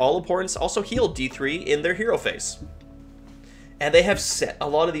forget, all Abhorrents also heal D3 in their hero phase. And they have a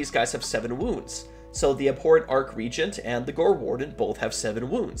lot of these guys have 7 wounds. So the Abhorrent Arc Regent and the Gore Warden both have 7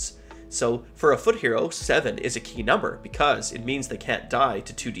 wounds. So for a foot hero, 7 is a key number because it means they can't die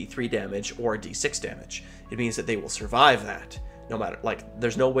to 2d3 damage or d6 damage. It means that they will survive that. No matter, like,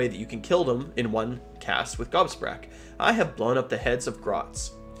 there's no way that you can kill them in one cast with Gobsprakk. I have blown up the heads of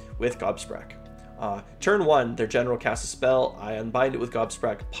Grots with Gobsprakk. Turn 1, their general casts a spell. I unbind it with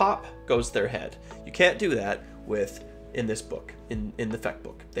Gobsprakk. Pop goes their head. You can't do that in this book, in the Feck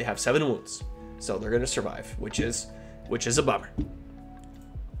book. They have 7 wounds, so they're going to survive, which is a bummer.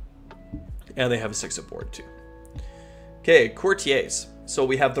 And they have a 6-up board too. Okay, Courtiers. So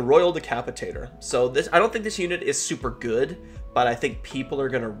we have the Royal Decapitator. So I don't think this unit is super good, but I think people are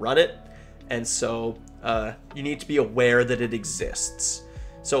going to run it, and so you need to be aware that it exists.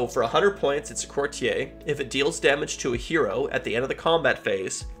 So for 100 points, it's a Courtier. If it deals damage to a hero at the end of the combat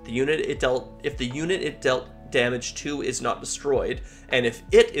phase, if the unit it dealt damage to is not destroyed, and if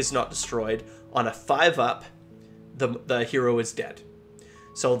it is not destroyed, on a 5-up, the hero is dead.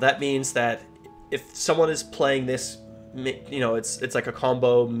 So that means that if someone is playing this, you know, it's like a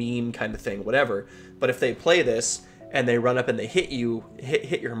combo meme kind of thing, whatever. But if they play this and they run up and they hit you,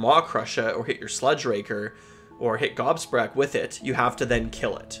 hit your Maw Crusher or hit your Sludge Raker or hit Gobsprakk with it, you have to then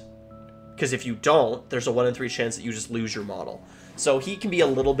kill it. Because if you don't, there's a 1 in 3 chance that you just lose your model. So he can be a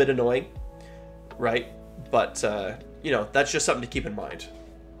little bit annoying, right? But, you know, that's just something to keep in mind.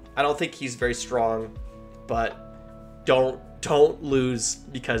 I don't think he's very strong, but don't lose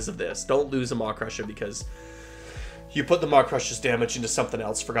because of this. Don't lose a Maw Crusher because you put the Maw Crusher's damage into something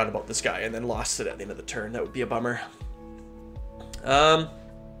else, forgot about this guy, and then lost it at the end of the turn. That would be a bummer.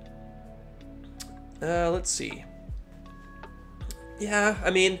 Let's see. Yeah,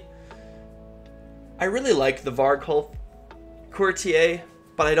 I mean, I really like the Varghulf Courtier,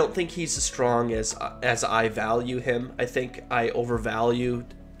 but I don't think he's as strong as I value him. I think I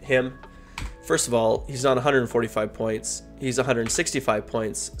overvalued him. First of all, he's on 145 points. He's 165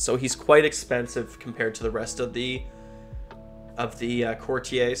 points, so he's quite expensive compared to the rest of the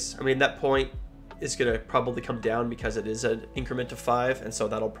courtiers. I mean, that point is going to probably come down because it is an increment of 5, and so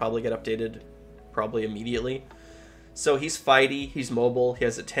that'll probably get updated probably immediately. So he's fighty, he's mobile, he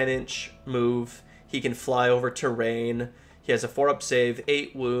has a 10-inch move, he can fly over terrain, he has a 4-up save,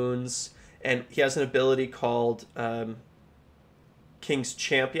 8 wounds, and he has an ability called King's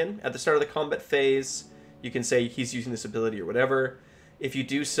Champion. At the start of the combat phase, you can say he's using this ability or whatever. If you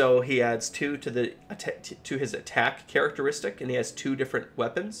do so, he adds 2 to his attack characteristic, and he has 2 different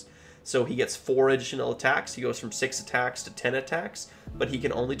weapons. So he gets 4 additional attacks. He goes from 6 attacks to 10 attacks, but he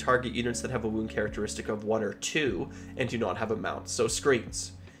can only target units that have a wound characteristic of 1 or 2 and do not have a mount. So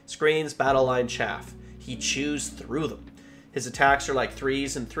screens, battle line, chaff. He chews through them. His attacks are like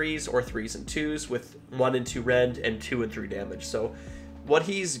 3s and 3s or 3s and 2s with 1 and 2 rend and 2 and 3 damage. So what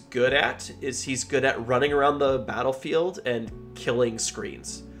he's good at is he's good at running around the battlefield and killing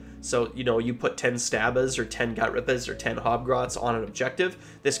screens. So, you know, you put 10 Stabbas or 10 Gutrippas or 10 Hobgrots on an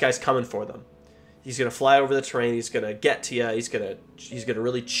objective, this guy's coming for them. He's going to fly over the terrain, he's going to get to you, he's going to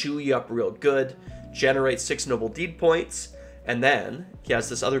really chew you up real good, generate 6 Noble Deed points, and then he has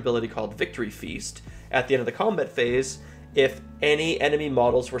this other ability called Victory Feast. At the end of the combat phase, if any enemy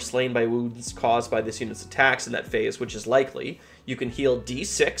models were slain by wounds caused by this unit's attacks in that phase, which is likely, you can heal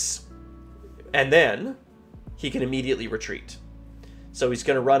D6, and then he can immediately retreat. So he's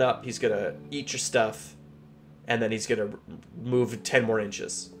going to run up, he's going to eat your stuff, and then he's going to move 10 more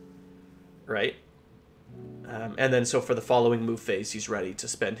inches, right? And then so for the following move phase, he's ready to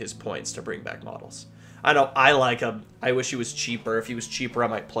spend his points to bring back models. I know, I like him. I wish he was cheaper. If he was cheaper, I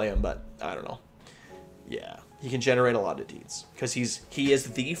might play him, but I don't know. Yeah, he can generate a lot of deeds because he is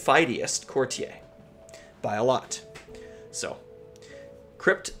the fightiest courtier by a lot. So,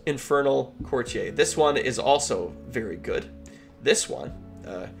 Crypt Infernal Courtier. This one is also very good. This one,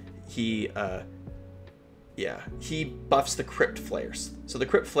 he buffs the Crypt Flares. So the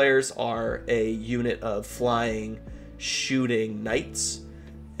Crypt Flares are a unit of flying, shooting knights,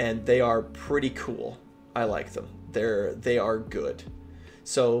 and they are pretty cool. I like them. They are good.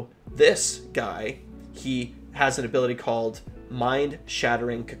 So this guy, he has an ability called Mind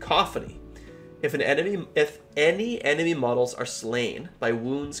Shattering Cacophony. If any enemy models are slain by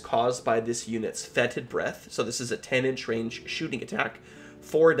wounds caused by this unit's fetid breath, so this is a 10-inch range shooting attack,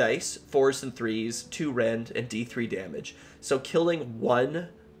 4 dice, 4s and 3s, 2 rend, and d3 damage. So killing one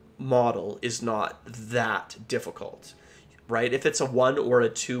model is not that difficult, right? If it's a 1 or a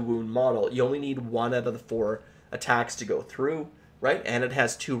 2 wound model, you only need 1 out of the 4 attacks to go through, right? And it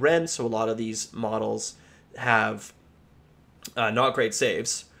has 2 rend, so a lot of these models have not great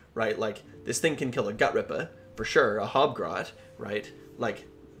saves, right? Like, this thing can kill a Gut Ripper, for sure, a Hobgrot, right? Like,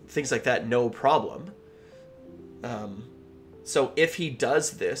 things like that, no problem. So if he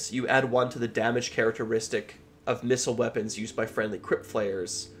does this, you add 1 to the damage characteristic of missile weapons used by friendly Crypt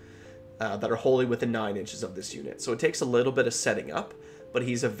Flayers that are wholly within 9 inches of this unit. So it takes a little bit of setting up, but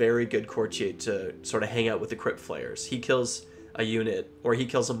he's a very good courtier to sort of hang out with the Crypt Flayers. He kills a unit, or he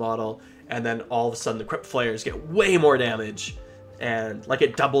kills a model, and then all of a sudden the Crypt Flayers get way more damage, and like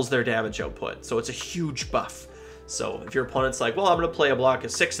it doubles their damage output. So it's a huge buff. So if your opponent's like, well, I'm going to play a block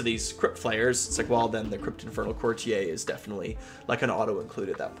of 6 of these Crypt Flayers, it's like, well, then the Crypt Infernal Courtier is definitely like an auto-include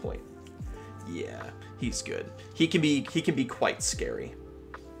at that point. Yeah, he's good. He can be quite scary.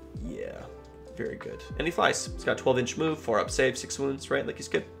 Yeah, very good. And he flies. He's got 12-inch move, 4-up save, 6 wounds, right? Like, he's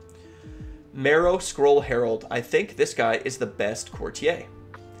good. Marrow Scroll Herald. I think this guy is the best courtier.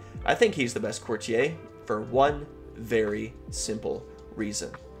 I think he's the best courtier for one very simple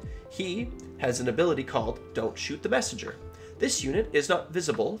reason. He has an ability called Don't Shoot the Messenger. This unit is not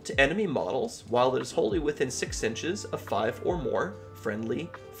visible to enemy models while it is wholly within 6 inches of 5 or more friendly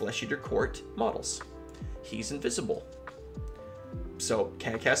Flesh Eater Court models. He's invisible. So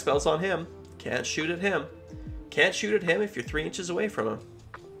can't cast spells on him, can't shoot at him, can't shoot at him if you're 3 inches away from him.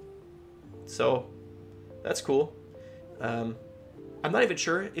 So that's cool. I'm not even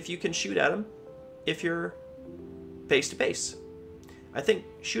sure if you can shoot at him if you're face to face. I think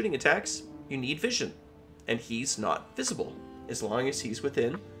shooting attacks, you need vision, and he's not visible as long as he's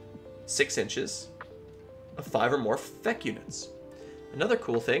within 6 inches of 5 or more feck units. Another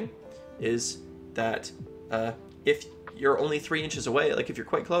cool thing is that if you're only 3 inches away, like if you're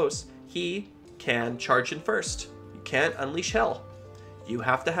quite close, he can charge in first. You can't unleash hell. You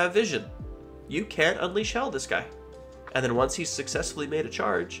have to have vision. You can't unleash hell, this guy. And then once he's successfully made a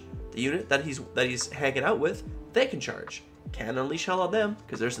charge, the unit that he's hanging out with, they can charge. Can't unleash hell on them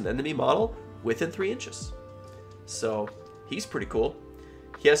because there's an enemy model within 3 inches. So he's pretty cool.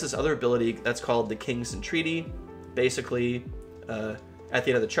 He has this other ability that's called the King's Entreaty. Basically, at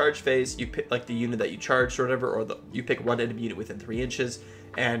the end of the charge phase, you pick like the unit that you charged or whatever, or you pick one enemy unit within 3 inches,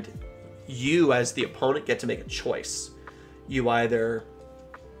 and you as the opponent get to make a choice. You either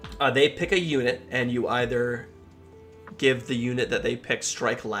they pick a unit, and you either give the unit that they pick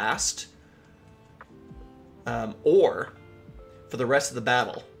strike last, or for the rest of the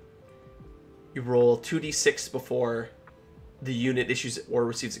battle, you roll 2d6 before the unit issues or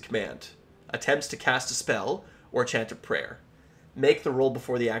receives a command, attempts to cast a spell, or chant a prayer. Make the roll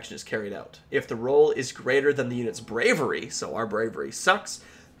before the action is carried out. If the roll is greater than the unit's bravery, so our bravery sucks,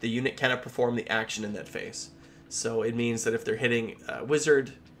 the unit cannot perform the action in that phase. So it means that if they're hitting a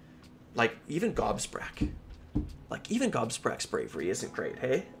wizard, like even Gobsprack, Gobsprack's bravery isn't great,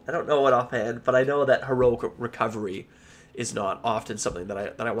 hey? I don't know it offhand, but I know that heroic recovery is not often something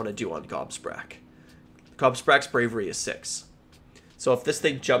that I want to do on Gobsprack. Gobsprack's bravery is 6. So if this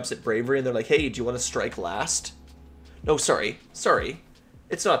thing jumps at bravery and they're like, hey, do you want to strike last? No, sorry.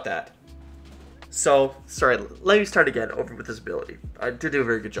 It's not that. So, sorry, let me start again over with this ability. I did do a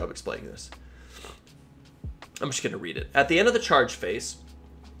very good job explaining this. I'm just going to read it. At the end of the charge phase,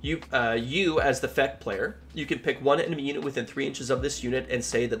 you as the Feck player, you can pick one enemy unit within 3 inches of this unit and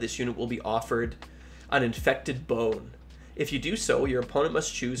say that this unit will be offered an infected bone. If you do so, your opponent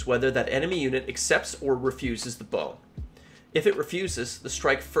must choose whether that enemy unit accepts or refuses the bone. If it refuses, the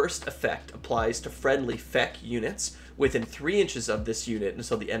strike first effect applies to friendly Fek units within 3 inches of this unit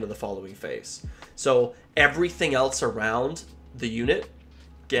until the end of the following phase. So everything else around the unit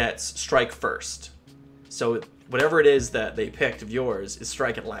gets strike first. So whatever it is that they picked of yours is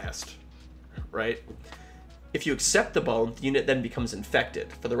strike at last, right? If you accept the bone, the unit then becomes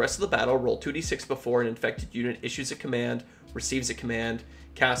infected. For the rest of the battle, roll 2d6 before an infected unit issues a command, receives a command,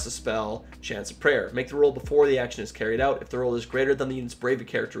 casts a spell, chants a prayer. Make the roll before the action is carried out. If the roll is greater than the unit's Brave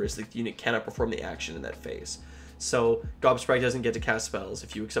characteristic, the unit cannot perform the action in that phase. So Gobsprite doesn't get to cast spells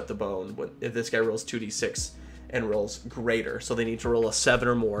if you accept the bone. If this guy rolls 2d6 and rolls greater, so they need to roll a 7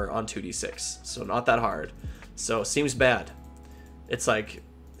 or more on 2d6. So not that hard. So seems bad. It's like,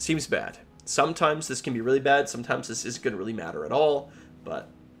 seems bad. Sometimes this can be really bad. Sometimes this isn't going to really matter at all. But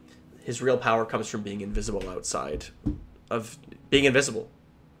his real power comes from being invisible outside of being invisible.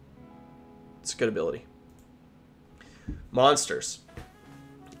 It's a good ability. Monsters.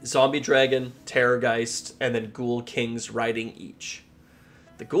 Zombie Dragon, Terrorgeist, and then Ghoul Kings riding each.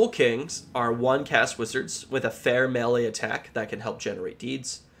 The Ghoul Kings are 1-cast wizards with a fair melee attack that can help generate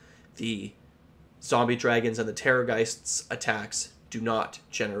deeds. The Zombie Dragons and the Terrorgeist's attacks do not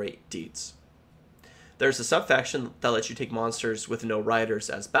generate deeds. There's a sub-faction that lets you take monsters with no riders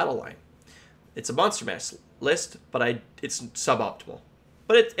as battle line. It's a monster mass list, but it's suboptimal.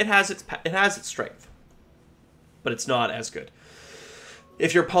 But it has its strength. But it's not as good.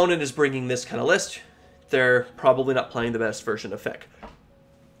 If your opponent is bringing this kind of list, they're probably not playing the best version of Fek.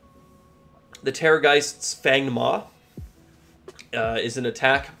 The Terrorgeist's Fanged Maw is an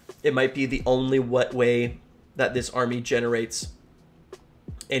attack. It might be the only way that this army generates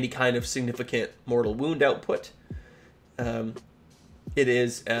any kind of significant mortal wound output. It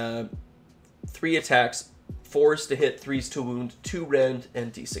is 3 attacks, 4s to hit, 3s to wound, 2 rend,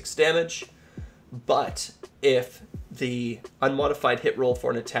 and d6 damage. But if the unmodified hit roll for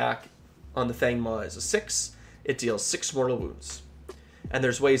an attack on the Fanged Maw is a 6, it deals 6 mortal wounds. And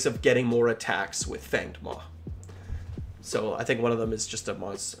there's ways of getting more attacks with Fanged Maw. So I think one of them is just a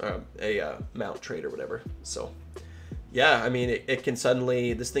mount trait or whatever. So yeah, I mean, it can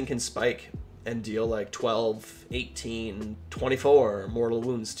suddenly, this thing can spike and deal like 12, 18, 24 mortal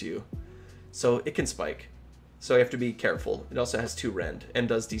wounds to you. So it can spike. So you have to be careful. It also has 2 rend and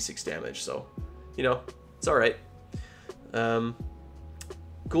does d6 damage. So, you know, it's alright.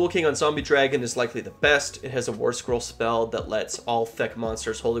 Ghoul King on Zombie Dragon is likely the best. It has a War Scroll spell that lets all Fek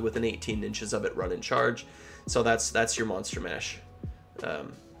monsters wholly within 18 inches of it run in charge. So that's your Monster Mash.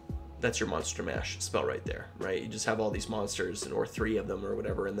 That's your Monster Mash spell right there, right? You just have all these monsters, or 3 of them or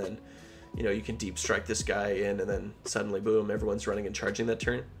whatever, and then, you know, you can deep strike this guy in, and then suddenly, boom, everyone's running and charging that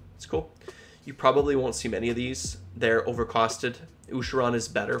turn. It's cool. You probably won't see many of these. They're overcosted. Usharan is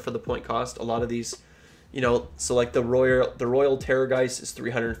better for the point cost. A lot of these, you know, so like the Royal Terrorgeist is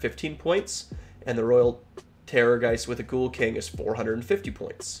 315 points, and the Royal Terrorgeist with a Ghoul King is 450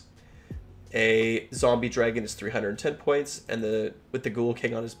 points. A Zombie Dragon is 310 points, and with the Ghoul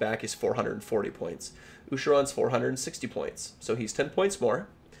King on his back is 440 points. Usharan's 460 points, so he's 10 points more,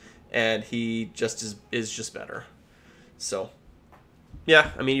 and he just is just better. So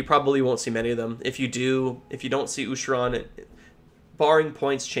yeah, I mean, you probably won't see many of them. If you don't see Usharan, barring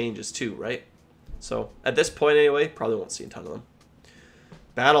points changes too, right? So at this point anyway, probably won't see a ton of them.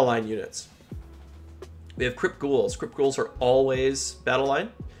 Battle line units. We have Crypt Ghouls. Crypt Ghouls are always battle line.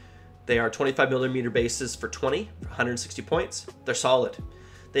 They are 25mm bases for 20, for 160 points. They're solid.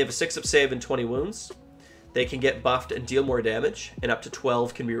 They have a 6-up save and 20 wounds. They can get buffed and deal more damage, and up to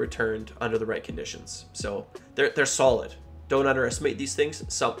 12 can be returned under the right conditions. So they're solid. Don't underestimate these things.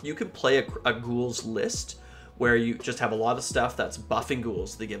 So you can play a ghouls list where you just have a lot of stuff that's buffing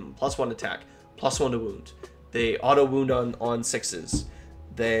ghouls. They give them +1 attack, +1 to wound. They auto wound on 6s.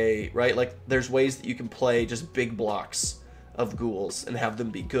 Right, like there's ways that you can play just big blocks of ghouls and have them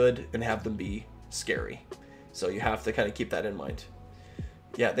be good and have them be scary. So you have to kind of keep that in mind.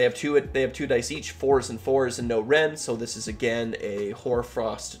 Yeah, they have two dice each, 4s and 4s and no rend. So this is again a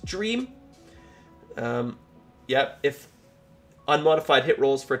Hoarfrost Dream. Yeah, if unmodified hit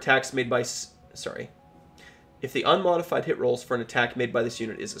rolls for attacks made by if the unmodified hit rolls for an attack made by this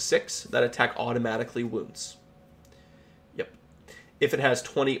unit is a 6, that attack automatically wounds. Yep. If it has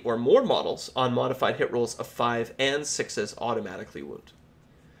 20 or more models, unmodified hit rolls of 5 and 6s automatically wound.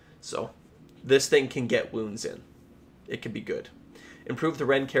 So this thing can get wounds in. It can be good. Improve the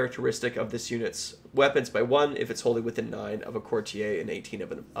rend characteristic of this unit's weapons by 1 if it's wholly within 9 of a courtier and 18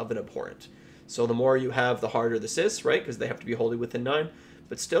 of an abhorrent. So the more you have, the harder this is, right? Because they have to be wholly within 9.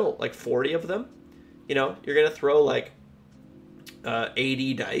 But still, like 40 of them, you know, you're going to throw like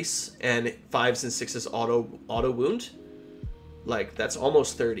 80 dice and 5s and 6s auto wound. Like, that's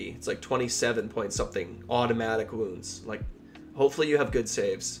almost 30. It's like 27 point something automatic wounds. Like, hopefully you have good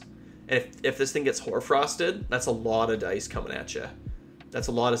saves. And if this thing gets Hoarfrosted, that's a lot of dice coming at you. That's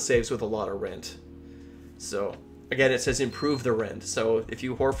a lot of saves with a lot of rend. So, again, it says improve the rend. So, if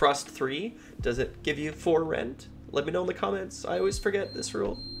you Hoarfrost 3, does it give you 4 rend? Let me know in the comments. I always forget this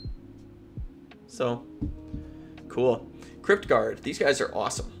rule. So, cool. Crypt Guard. These guys are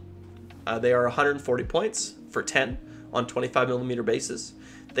awesome. They are 140 points for 10 on 25mm bases.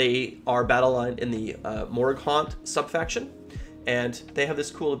 They are battle lined in the Morghaunt subfaction, and they have this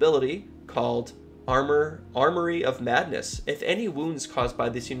cool ability called Armory of Madness. If any wounds caused by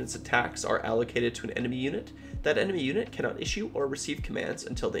this unit's attacks are allocated to an enemy unit, that enemy unit cannot issue or receive commands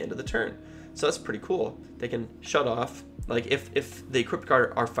until the end of the turn. So that's pretty cool. They can shut off, like if the Crypt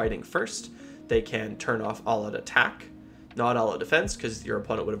Guard are fighting first, they can turn off all out attack, not all out defense, because your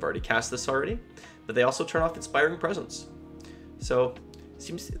opponent would have already cast this already. But they also turn off Inspiring Presence. So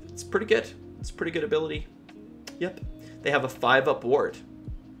it's pretty good. It's a pretty good ability. Yep. They have a 5-up ward.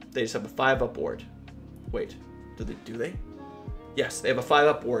 They just have a 5-up ward. Wait, do they? Yes, they have a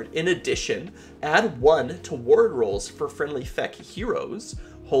 5-up ward. In addition, add 1 to ward rolls for friendly Feck heroes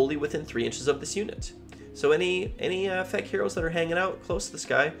wholly within 3 inches of this unit. So any Feck heroes that are hanging out close to this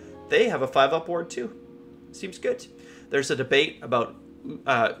guy, they have a 5-up ward too. Seems good. There's a debate about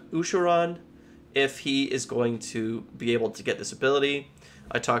Ushuran, if he is going to be able to get this ability.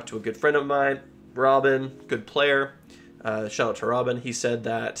 I talked to a good friend of mine, Robin, good player. Shout out to Robin. He said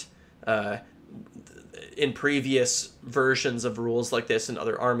that in previous versions of rules like this in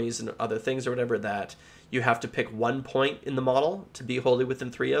other armies and other things or whatever, that you have to pick 1 point in the model to be wholly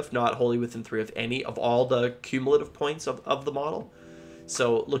within 3 of, not wholly within 3 of any of all the cumulative points of the model.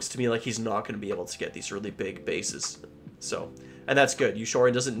 So it looks to me like he's not going to be able to get these really big bases. So, and that's good.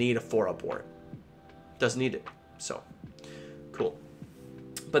 Ushoran doesn't need a 4-up ward. Doesn't need it. So, cool.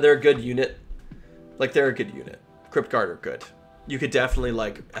 But they're a good unit. Like, they're a good unit. Crypt Guard are good. You could definitely,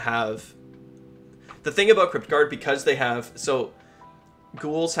 like, have... The thing about Crypt Guard, because they have... So,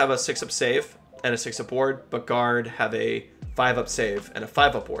 Ghouls have a 6-up save and a 6-up ward, but Guard have a 5-up save and a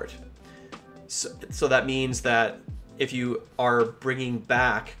 5-up ward. So that means that if you are bringing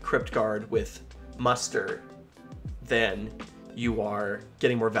back Crypt Guard with Muster, then you are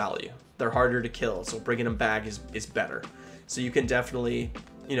getting more value. They're harder to kill, so bringing them back is better. So you can definitely,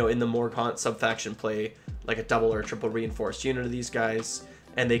 you know, in the Morghaunt subfaction, play like a double or triple reinforced unit of these guys,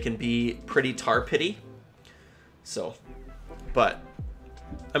 and they can be pretty tar pity. So, but,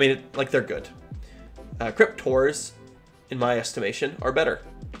 I mean, like, they're good. Cryptors, in my estimation, are better.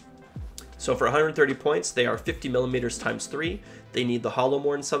 So for 130 points, they are 50mm times 3. They need the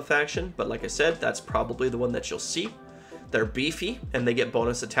Hollowmorn subfaction, but like I said, that's probably the one that you'll see. They're beefy, and they get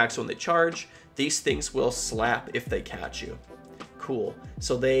bonus attacks when they charge. These things will slap if they catch you. Cool.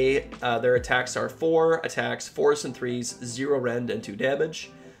 So they their attacks are 4 attacks, 4s and 3s, 0 rend, and 2 damage.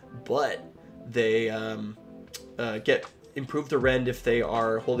 But they get improved the rend if they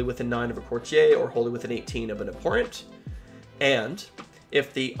are wholly within 9 of a courtier or wholly within 18 of an abhorrent. And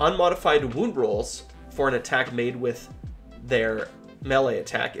if the unmodified wound rolls for an attack made with their melee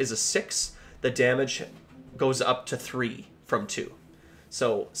attack is a 6, the damage goes up to 3 from 2.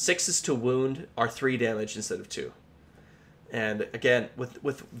 So 6s to wound are 3 damage instead of 2. And again,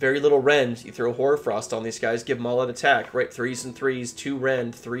 with very little rend, you throw Hoarfrost on these guys, give them all an attack, right? 3s and 3s, 2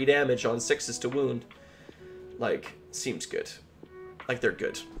 rend, 3 damage on 6s to wound. Like, seems good. Like, they're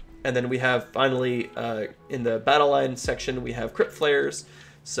good. And then we have, finally, in the battle line section, we have Crypt Flares.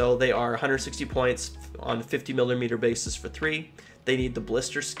 So they are 160 points on 50mm basis for 3. They need the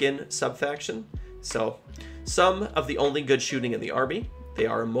Blister Skin subfaction. So, some of the only good shooting in the army. They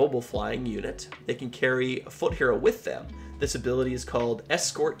are a mobile flying unit. They can carry a foot hero with them. This ability is called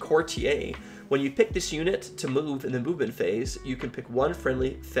Escort Courtier. When you pick this unit to move in the movement phase, you can pick one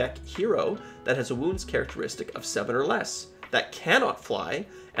friendly Feck hero that has a wounds characteristic of 7 or less, that cannot fly,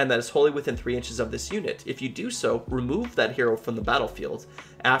 and that is wholly within 3 inches of this unit. If you do so, remove that hero from the battlefield.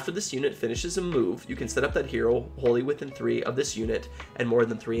 After this unit finishes a move, you can set up that hero wholly within 3 of this unit and more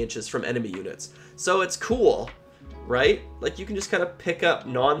than 3 inches from enemy units. So it's cool, right? Like, you can just kind of pick up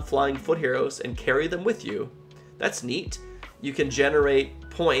non-flying foot heroes and carry them with you. That's neat. You can generate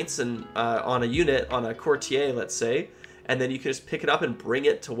points and on a unit, on a courtier, let's say, and then you can just pick it up and bring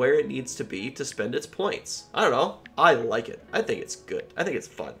it to where it needs to be to spend its points. I don't know. I like it. I think it's good. I think it's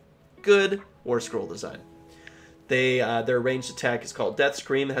fun. Good War Scroll design. Their ranged attack is called Death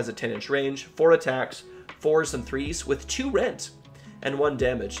Scream. It has a 10-inch range, 4 attacks, 4s and 3s with 2 rend and 1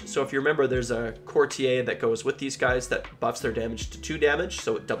 damage. So if you remember, there's a courtier that goes with these guys that buffs their damage to 2 damage,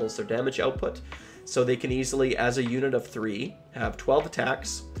 so it doubles their damage output. So they can easily, as a unit of 3, have 12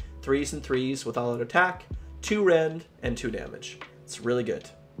 attacks, 3s and 3s with all out attack, 2 rend, and 2 damage. It's really good.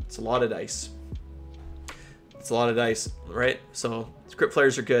 It's a lot of dice. It's a lot of dice, right? So script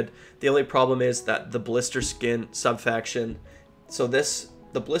flares are good. The only problem is that the blister skin subfaction. So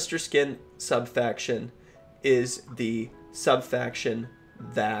the blister skin subfaction is the subfaction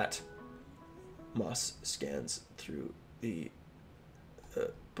that Moss scans through the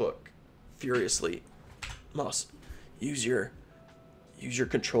book furiously. Moss, use your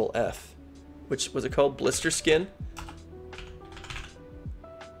control F. Which was it called? Blister skin?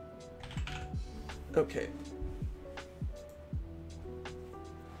 Okay.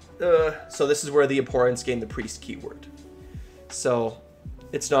 So this is where the abhorrence gain the priest keyword. So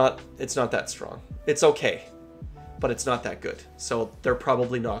it's not that strong. It's okay, but it's not that good. So they're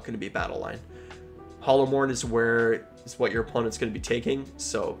probably not going to be battle line. Hollowmorn is what your opponent's going to be taking.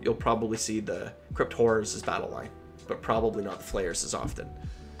 So you'll probably see the Crypt Horrors as battle line, but probably not the Flayers as often.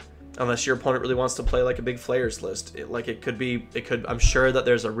 Unless your opponent really wants to play like a big Flayers list. I'm sure that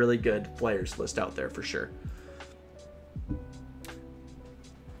there's a really good Flayers list out there for sure.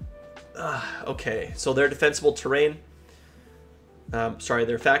 Okay, so their defensible terrain.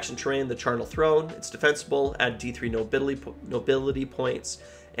 Their faction terrain, the Charnel Throne. It's defensible. Add D3 nobility points,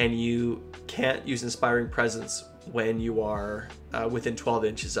 and you can't use Inspiring Presence when you are within 12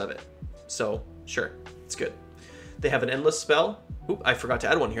 inches of it. So sure, it's good. They have an endless spell. Oop, I forgot to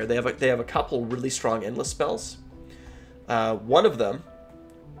add one here. They have a couple really strong endless spells. One of them,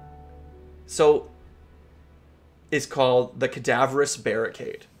 is called the Cadaverous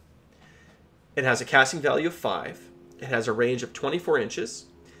Barricade. It has a casting value of 5. It has a range of 24 inches.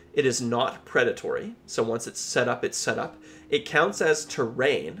 It is not predatory, so once it's set up, it's set up. It counts as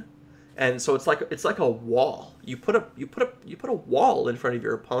terrain, and so it's like a wall. You put a wall in front of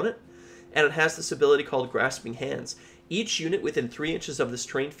your opponent, and it has this ability called Grasping Hands. Each unit within 3 inches of this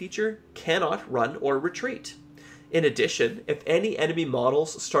terrain feature cannot run or retreat. In addition, if any enemy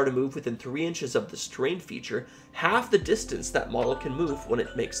models start a move within 3 inches of this terrain feature, half the distance that model can move when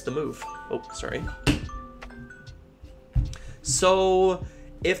it makes the move. Oh, sorry. So,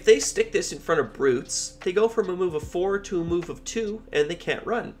 if they stick this in front of brutes, they go from a move of 4 to a move of 2, and they can't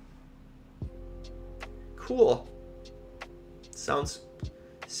run. Cool. Sounds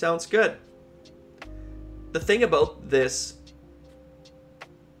good. The thing about this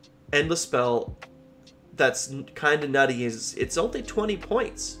endless spell that's kind of nutty is it's only 20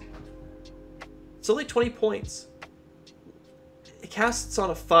 points. It's only 20 points. It casts on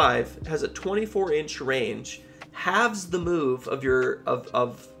a 5, has a 24-inch range, halves the move of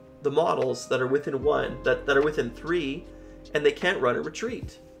the models that are within 1, that are within 3, and they can't run or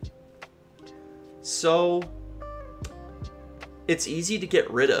retreat. So it's easy to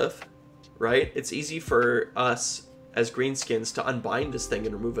get rid of, right? It's easy for us as greenskins to unbind this thing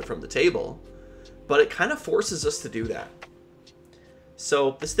and remove it from the table. But it kind of forces us to do that.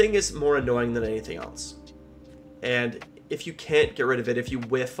 So this thing is more annoying than anything else. And if you can't get rid of it, if you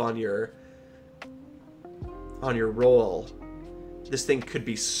whiff on your roll, this thing could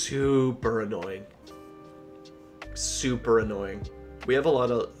be super annoying. Super annoying. We have a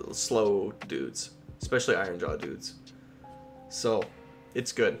lot of slow dudes, especially Ironjaw dudes. So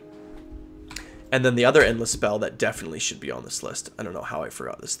it's good. And then the other endless spell that definitely should be on this list, I don't know how I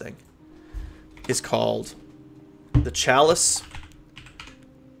forgot this thing, is called the Chalice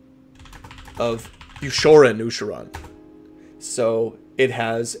of Ushoran. So it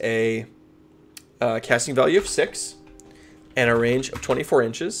has a casting value of 6 and a range of 24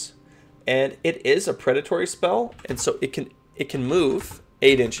 inches, and it is a predatory spell, and so it can move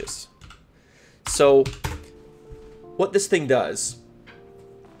 8 inches. So what this thing does,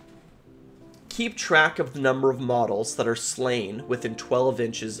 keep track of the number of models that are slain within 12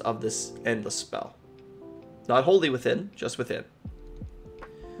 inches of this endless spell. Not wholly within, just within.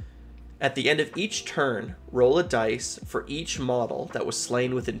 At the end of each turn, roll a dice for each model that was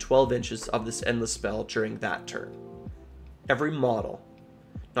slain within 12 inches of this endless spell during that turn. Every model.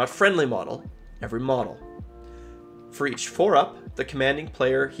 Not friendly model, every model. For each 4-up, the commanding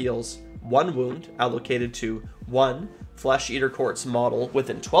player heals 1 wound allocated to 1 Flesh Eater Court's model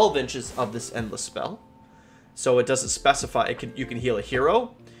within 12 inches of this endless spell. So it doesn't specify. You can heal a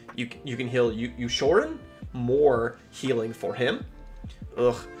hero. You can heal Ushoran, more healing for him.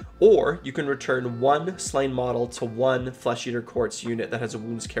 Or you can return 1 slain model to 1 Flesh Eater Court's unit that has a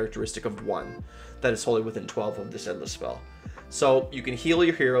wounds characteristic of 1 that is wholly within 12 of this endless spell. So you can heal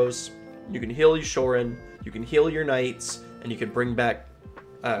your heroes, you can heal Ushoran, you can heal your knights, and you can bring back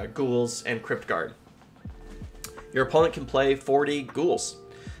ghouls and Crypt Guard. Your opponent can play 40 ghouls,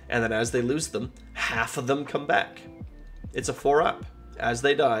 and then as they lose them, half of them come back. It's a 4-up. As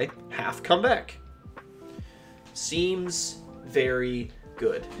they die, half come back. Seems very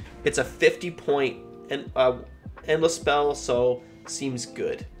good. It's a 50-point endless spell, so seems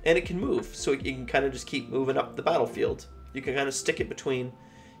good. And it can move, so you can kind of just keep moving up the battlefield. You can kind of stick it between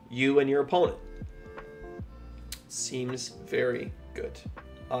you and your opponent. Seems very good.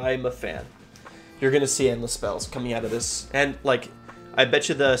 I'm a fan. You're going to see endless spells coming out of this. And, like, I bet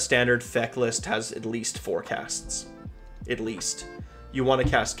you the standard Phlocalyst has at least 4 casts. At least. You want to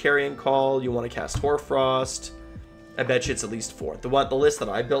cast Carrion Call, you want to cast Hoarfrost. I bet you it's at least 4. The list that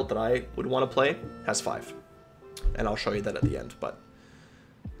I built that I would want to play has 5. And I'll show you that at the end, but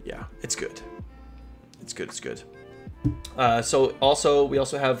yeah, it's good. It's good, it's good. So also, we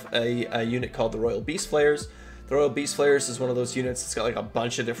also have a unit called the Royal Beast Flayers. The Royal Beast Flayers is one of those units that's got like a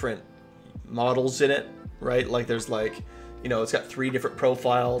bunch of different models in it, right? Like there's like, you know, it's got 3 different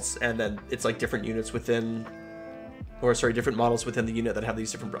profiles, and then it's like different units within, or sorry, different models within the unit that have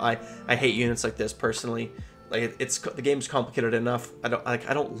these different. I hate units like this personally. Like it's the game's complicated enough. I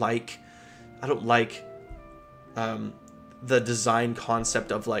don't like the design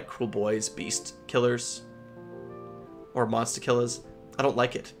concept of like Cruel Boys beast killers or monster killers. I don't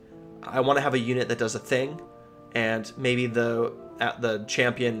like it. I want to have a unit that does a thing, and maybe the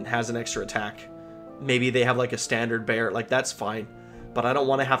champion has an extra attack. Maybe they have like a standard bear, like that's fine. But I don't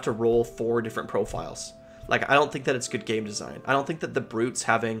want to have to roll 4 different profiles. Like I don't think that it's good game design. I don't think that the brutes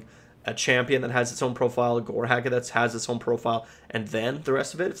having a champion that has its own profile, a Gorehacker that has its own profile, and then the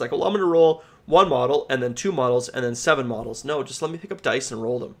rest of it, it's like, well, I'm going to roll 1 model, and then 2 models, and then 7 models. No, just let me pick up dice and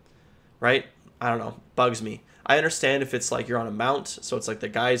roll them, right? I don't know. Bugs me. I understand if it's like you're on a mount, so it's like the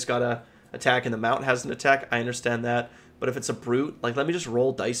guy's got a attack and the mount has an attack. I understand that. But if it's a brute, like let me just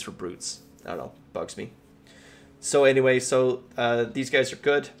roll dice for brutes. I don't know. Bugs me. So anyway, these guys are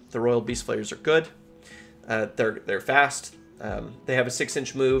good. The Royal Beast Flayers are good. They're fast. They have a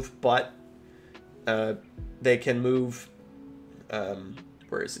 6-inch move, but they can move.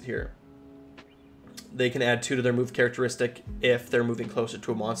 Where is it here? They can add 2 to their move characteristic if they're moving closer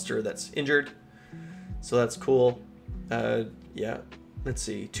to a monster that's injured. So that's cool. Yeah, let's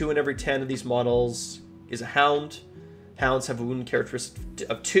see. 2 in every 10 of these models is a hound. Hounds have a wound characteristic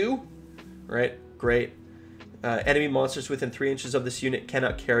of 2. Right, great. Enemy monsters within 3 inches of this unit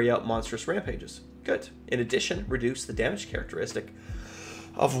cannot carry out monstrous rampages. Good. In addition, reduce the damage characteristic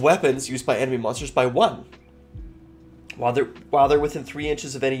of weapons used by enemy monsters by 1 while they're within 3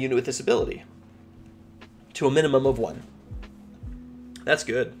 inches of any unit with this ability, to a minimum of 1. That's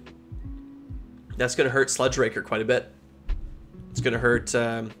good. That's going to hurt Sludge Raker quite a bit. It's going to hurt,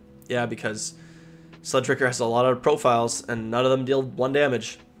 yeah, because Sludge Raker has a lot of profiles, and none of them deal 1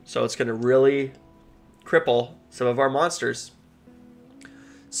 damage. So it's going to really cripple some of our monsters.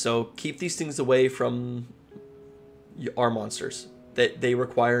 So keep these things away from our monsters. They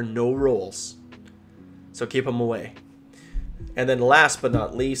require no rolls. So keep them away. And then last but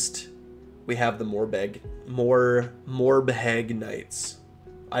not least, we have the Morbeg Knights.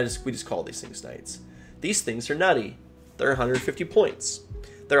 We just call these things knights. These things are nutty. They're 150 points.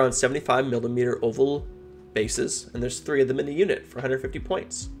 They're on 75mm oval bases, and there's 3 of them in a unit for 150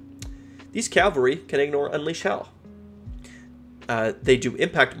 points. These cavalry can ignore Unleash Hell. They do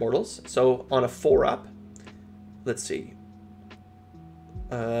impact mortals, so on a 4-up, let's see.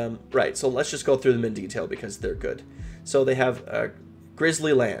 Right, so let's just go through them in detail because they're good. So they have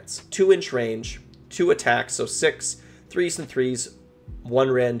Grizzly Lance, 2-inch range, 2 attacks, so 6, 3s and 3s,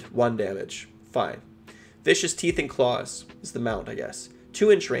 1 rend, 1 damage. Fine. Vicious Teeth and Claws is the mount, I guess.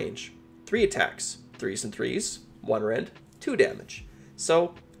 2-inch range, 3 attacks, 3s and 3s, 1 rend, 2 damage.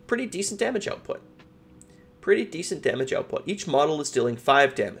 So, pretty decent damage output. Pretty decent damage output. Each model is dealing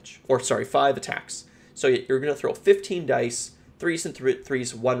 5 damage, or sorry, 5 attacks. So you're going to throw 15 dice, 3s and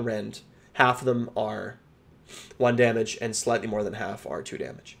 3s, 1 rend. Half of them are 1 damage, and slightly more than half are 2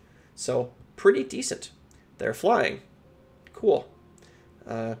 damage. So, pretty decent. They're flying. Cool.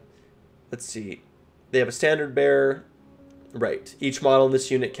 Let's see. They have a standard bear. Right. Each model in this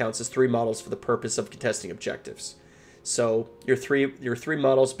unit counts as 3 models for the purpose of contesting objectives. So your three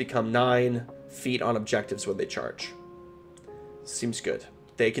models become 9 feet on objectives when they charge. Seems good.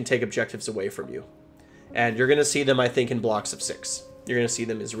 They can take objectives away from you. And you're going to see them, I think, in blocks of 6. You're going to see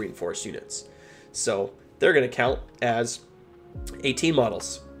them as reinforced units. So they're going to count as 18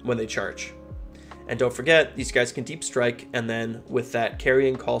 models when they charge. And don't forget, these guys can deep strike, and then with that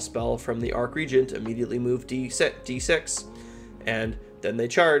Carrion Call spell from the Archregent, immediately move D6, and then they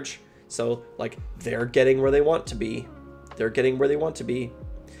charge. So, like, they're getting where they want to be. They're getting where they want to be.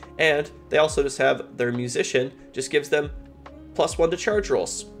 And they also just have their Musician, just gives them +1 to charge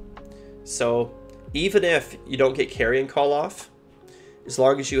rolls. So, even if you don't get carrying call off, as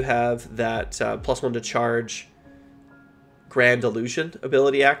long as you have that +1 to charge Grand Illusion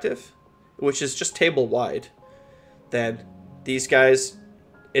ability active, which is just table wide, then these guys,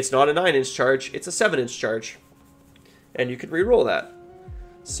 it's not a 9-inch charge, it's a 7-inch charge. And you could reroll that.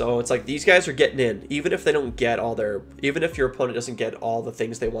 So it's like these guys are getting in, even if they don't get all their, even if your opponent doesn't get all the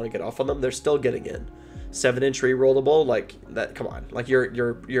things they want to get off on them, they're still getting in. 7-inch rerollable, like that. Come on, like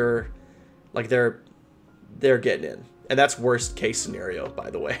you're like they're getting in, and that's worst case scenario, by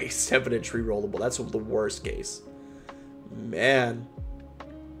the way. 7-inch rerollable, that's the worst case, man.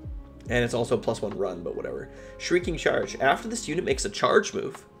 And it's also a +1 run, but whatever. Shrieking Charge. After this unit makes a charge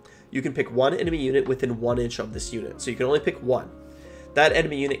move, you can pick one enemy unit within 1 inch of this unit, so you can only pick one. That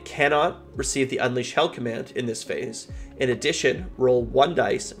enemy unit cannot receive the Unleash Hell command in this phase. In addition, roll 1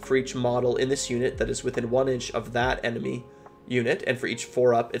 dice for each model in this unit that is within 1 inch of that enemy unit, and for each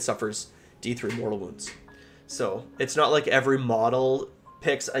 4-up, it suffers D3 mortal wounds. So it's not like every model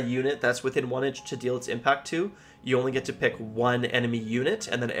picks a unit that's within 1 inch to deal its impact to. You only get to pick one enemy unit,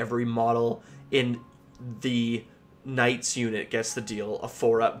 and then every model in the Knight's unit gets to deal a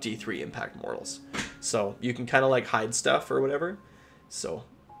 4-up D3 impact mortals. So you can kind of like hide stuff or whatever. So,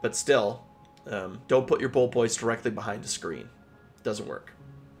 but still, don't put your Bolt Boys directly behind a screen. Doesn't work.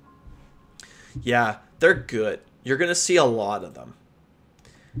 Yeah, they're good. You're going to see a lot of them.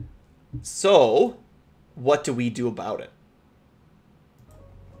 So, what do we do about it?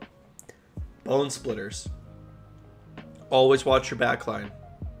 Bone Splitters. Always watch your backline.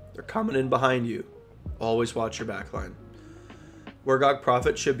 They're coming in behind you. Always watch your backline. Wargog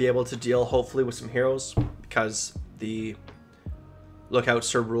Prophet should be able to deal, hopefully, with some heroes, because the Lookout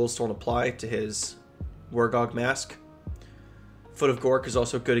Sir rules don't apply to his Wargog mask. Foot of Gork is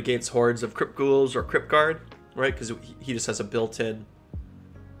also good against hordes of Crypt Ghouls or Crypt Guard, right? Because he just has a built-in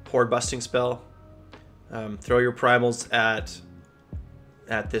horde busting spell. Throw your primals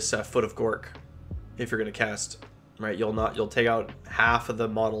at this Foot of Gork if you're going to cast, right? You'll take out half of the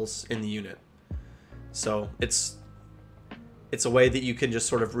models in the unit. So it's a way that you can just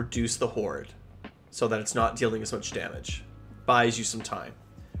sort of reduce the horde so that it's not dealing as much damage. Buys you some time.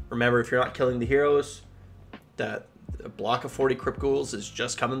 Remember, if you're not killing the heroes, that a block of 40 Crypt Ghouls is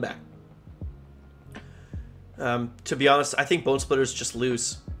just coming back. To be honest, I think Bone Splitters just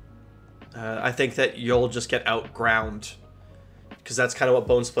lose. I think that you'll just get outground, because that's kind of what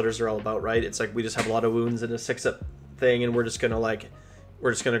Bone Splitters are all about, right? It's like we just have a lot of wounds in a 6-up thing, and we're just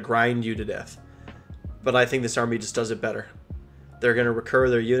gonna grind you to death. But I think this army just does it better. They're gonna recur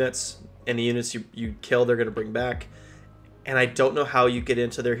their units, and the units you kill, they're gonna bring back. And I don't know how you get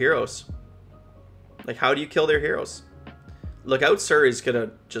into their heroes. Like, how do you kill their heroes? Lookout Sir is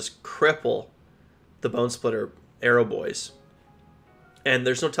gonna just cripple the Bone Splitter Arrow Boys. And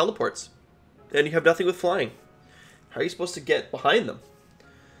there's no teleports. And you have nothing with flying. How are you supposed to get behind them?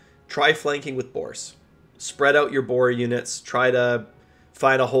 Try flanking with Boars. Spread out your Boar units. Try to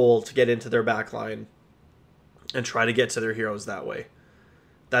find a hole to get into their backline. And try to get to their heroes that way.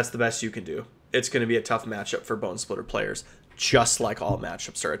 That's the best you can do. It's going to be a tough matchup for Bone Splitter players. Just like all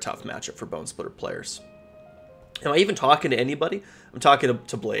matchups are a tough matchup for Bone Splitter players. Am I even talking to anybody? I'm talking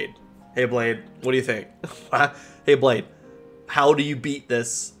to Blade. Hey, Blade, what do you think? Hey, Blade, how do you beat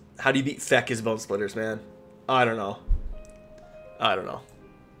this? How do you beat Feck as Bone Splitters, man? I don't know. I don't know.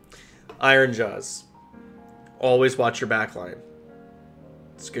 Iron Jaws. Always watch your backline.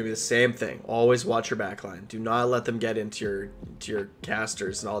 It's going to be the same thing. Always watch your backline. Do not let them get into your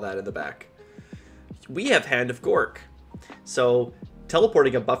casters and all that in the back. We have Hand of Gork. So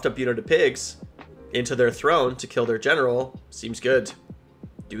teleporting a buffed up unit of pigs into their throne to kill their general seems good.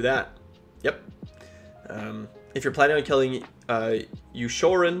 Do that. Yep. If you're planning on killing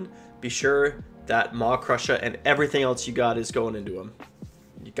Eushoran, be sure that Maw Crusher and everything else you got is going into him.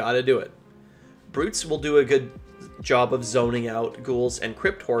 You gotta do it. Brutes will do a good job of zoning out ghouls and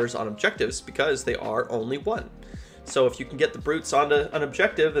crypt horrors on objectives because they are only one. So if you can get the brutes onto an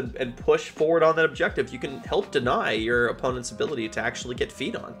objective and push forward on that objective, you can help deny your opponent's ability to actually get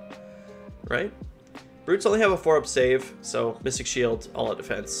feed on, right? Brutes only have a 4-up save, so Mystic Shield, all out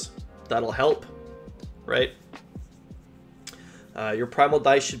defense. That'll help, right? Your primal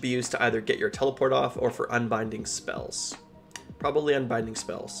dice should be used to either get your teleport off or for unbinding spells. Probably unbinding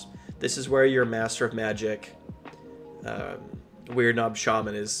spells. This is where your Master of Magic, Weird Knob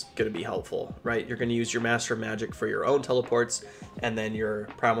Shaman is going to be helpful, right? You're going to use your Master of Magic for your own teleports, and then your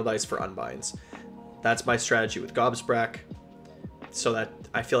primal dice for unbinds. That's my strategy with Gobsbrack, so that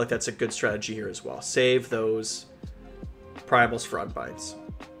I feel like that's a good strategy here as well. Save those primals for unbinds.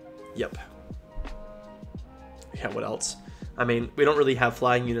 Yep. Yeah, what else? I mean, we don't really have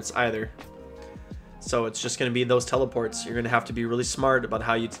flying units either. So it's just going to be those teleports. You're going to have to be really smart about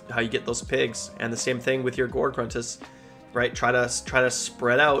how you get those pigs. And the same thing with your Gore Gruntus, right? Try to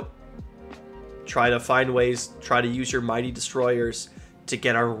spread out. Try to find ways. Try to use your Mighty Destroyers to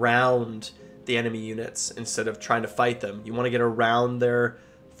get around the enemy units instead of trying to fight them. You want to get around their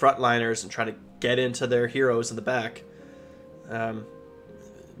frontliners and try to get into their heroes in the back.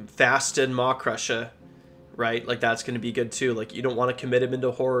 Fasten Maw Crusher, right? Like that's going to be good too. Like you don't want to commit him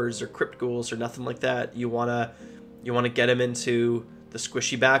into horrors or crypt ghouls or nothing like that. You want to get him into the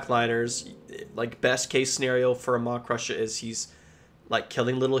squishy backliners. Like best case scenario for a Maw Crusher is he's like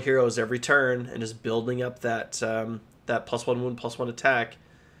killing little heroes every turn and just building up that that +1 wound, +1 attack,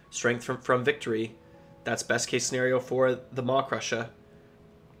 strength from victory. That's best case scenario for the Maw Crusher.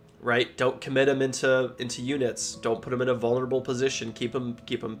 Right? Don't commit him into units. Don't put him in a vulnerable position. Keep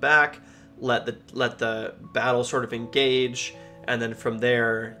him back. Let the battle sort of engage, and then from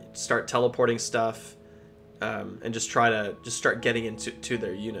there start teleporting stuff, and just start getting into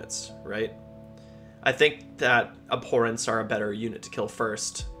their units. Right? I think that abhorrents are a better unit to kill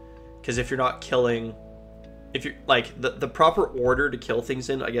first, because if you're not killing, if you're like the proper order to kill things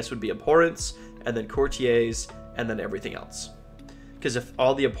in, I guess would be abhorrents, and then courtiers, and then everything else. Because if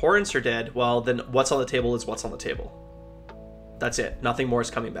all the abhorrents are dead, well, then what's on the table is what's on the table. That's it. Nothing more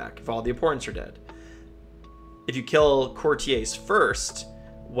is coming back if all the abhorrents are dead. If you kill courtiers first,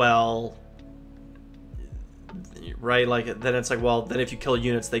 well, right, like, then it's like, well, then if you kill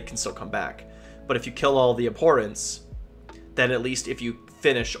units, they can still come back. But if you kill all the abhorrents, then at least if you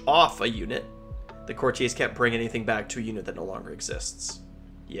finish off a unit, the courtiers can't bring anything back to a unit that no longer exists.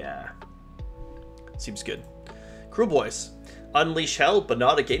 Yeah. Seems good. Cruel Boys. Unleash hell, but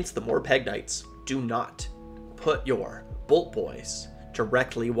not against the Morpeg Knights. Do not put your Bolt Boys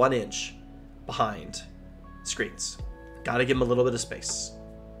directly 1 inch behind screens. Gotta give them a little bit of space,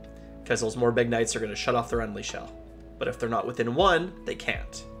 because those Morpeg Knights are going to shut off their Unleash hell. But if they're not within 1, they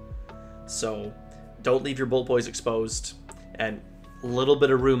can't. So don't leave your Bolt Boys exposed, and a little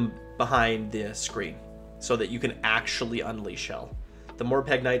bit of room behind the screen so that you can actually unleash hell. The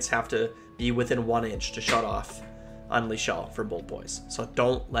Morpeg Knights have to be within 1 inch to shut off Unleash hell for Bolt Boys. So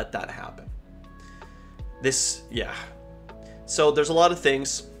don't let that happen. Yeah. So there's a lot of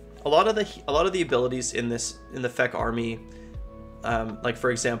things. A lot of the abilities in the Feck army, like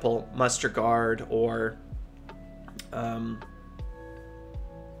for example, Muster Guard or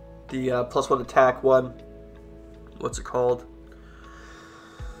the +1 attack one. What's it called?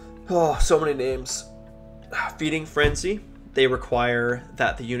 Oh, so many names. Feeding Frenzy. They require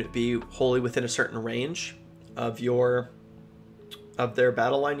that the unit be wholly within a certain range of their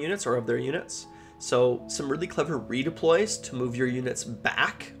battle line units or of their units. So some really clever redeploys to move your units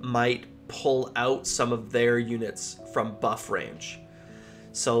back might pull out some of their units from buff range.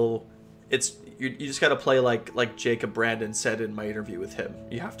 So you just got to play like Jacob Brandon said in my interview with him.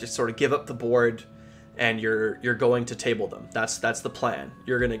 You have to sort of give up the board, and you're going to table them. That's the plan.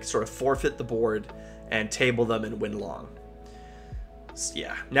 You're going to sort of forfeit the board and table them and win long.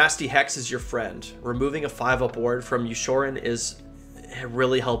 Yeah, Nasty Hex is your friend. Removing a 5-up board from Yushorin is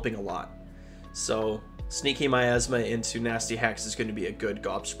really helping a lot. So sneaking Miasma into Nasty Hex is going to be a good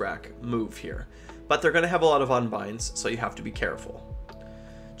Gobsprak move here. But they're going to have a lot of unbinds, so you have to be careful.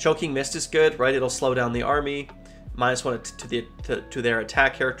 Choking Mist is good, right? It'll slow down the army. -1 to their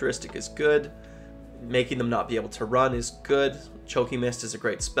attack characteristic is good. Making them not be able to run is good. Choking Mist is a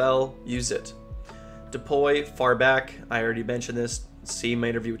great spell. Use it. Deploy far back. I already mentioned this. See my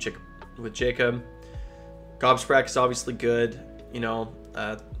interview with Jacob. Gobsprak is obviously good. You know,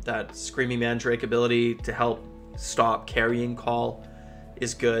 that Screaming Mandrake ability to help stop Carrying Call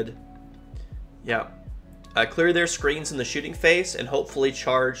is good. Yeah. Clear their screens in the shooting phase and hopefully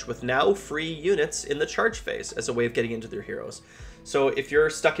charge with now free units in the charge phase as a way of getting into their heroes. So if you're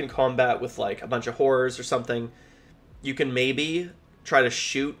stuck in combat with like a bunch of horrors or something, you can maybe try to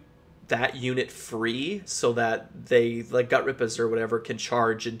shoot that unit free so that they, like Gut Rippers or whatever, can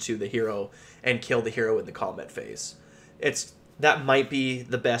charge into the hero and kill the hero in the combat phase. That might be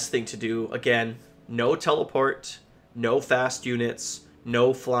the best thing to do. Again, no teleport, no fast units,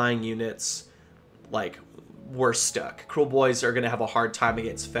 no flying units. Like, we're stuck. Cruel Boys are going to have a hard time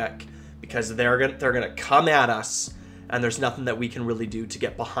against Feck because they're gonna come at us, and there's nothing that we can really do to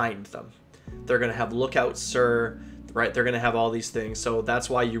get behind them. They're going to have Lookout Sir, right? They're going to have all these things. So that's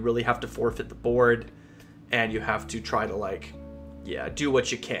why you really have to forfeit the board, and you have to try to, like, yeah, do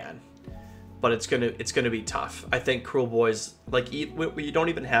what you can. But it's gonna be tough. I think Cruel Boys, like, you don't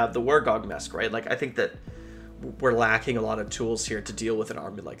even have the Wargog Mask, right? Like, I think that we're lacking a lot of tools here to deal with an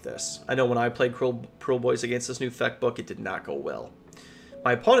army like this. I know when I played Cruel Boys against this new Feck book, it did not go well.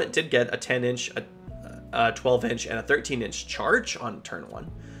 My opponent did get a 10-inch a 12-inch and a 13-inch charge on turn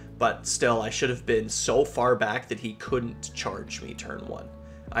 1. But still, I should have been so far back that he couldn't charge me turn 1.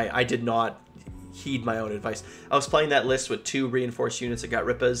 I did not heed my own advice. I was playing that list with 2 reinforced units that got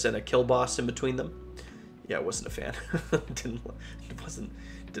Rippas and a kill boss in between them. Yeah, I wasn't a fan.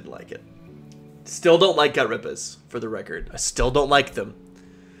 Didn't like it. Still don't like gut Rippas, for the record. I still don't like them.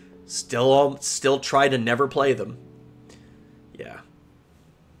 Still try to never play them. Yeah.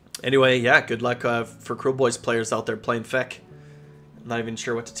 Anyway, yeah, good luck for Cruel Boys players out there playing Feck. I'm not even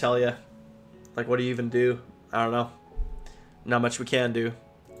sure what to tell you. Like, what do you even do? I don't know. Not much we can do.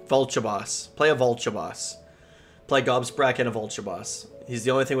 Vulture Boss. Play a Vulture Boss. Play Gobsbrack and a Vulture Boss. He's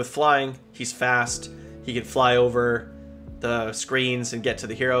the only thing with flying. He's fast. He can fly over the screens and get to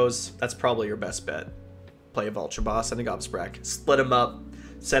the heroes. That's probably your best bet. Play a Vulture Boss and a Gobsbrack. Split them up.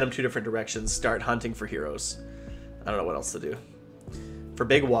 Send them 2 different directions. Start hunting for heroes. I don't know what else to do. For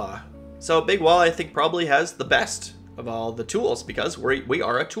Big Wah. So Big Wah, I think, probably has the best of all the tools because we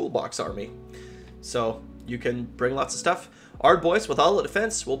are a toolbox army. So you can bring lots of stuff. Ardboys with all the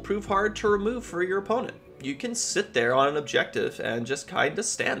defense will prove hard to remove for your opponent. You can sit there on an objective and just kind of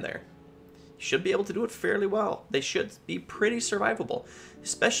stand there. You should be able to do it fairly well. They should be pretty survivable,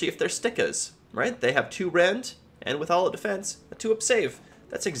 especially if they're stickas, right? They have 2 rend, and with all the defense, a 2-up save.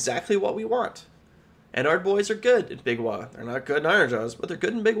 That's exactly what we want. And Ardboys are good in Big Wah. They're not good in Iron Jaws, but they're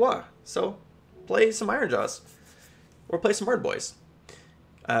good in Big Wah. So play some Iron Jaws. Or play some Ardboys.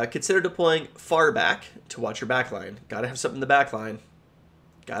 Consider deploying far back to watch your backline. Gotta have something in the backline.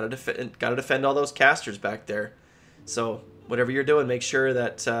 Gotta defend all those casters back there. So whatever you're doing, make sure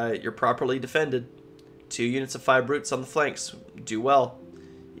that you're properly defended. 2 units of 5 brutes on the flanks. Do well.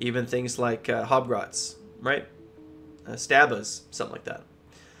 Even things like Hobgrots, right? Stabbas, something like that.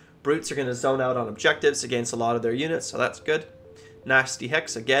 Brutes are going to zone out on objectives against a lot of their units, so that's good. Nasty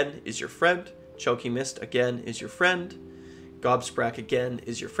Hex, again, is your friend. Choking Mist, again, is your friend. Gobsbrack, again,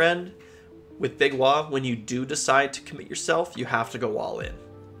 is your friend. With Big Wah, when you do decide to commit yourself, you have to go all in.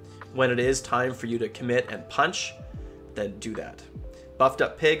 When it is time for you to commit and punch, then do that. Buffed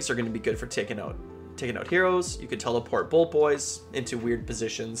up pigs are going to be good for taking out heroes. You can teleport Bolt Boys into weird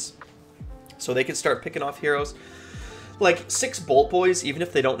positions, so they can start picking off heroes. Like 6 Bolt Boys, even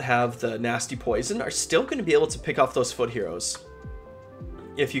if they don't have the nasty poison, are still going to be able to pick off those foot heroes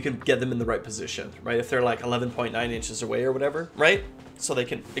if you can get them in the right position, right? If they're like 11.9 inches away or whatever, right? So they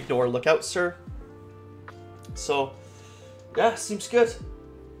can ignore Look Out, Sir. So, yeah, seems good.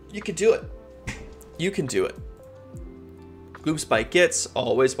 You can do it. You can do it. Groups by Gits,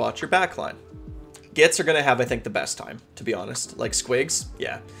 always watch your backline. Gits are going to have, I think, the best time, to be honest. Like Squigs,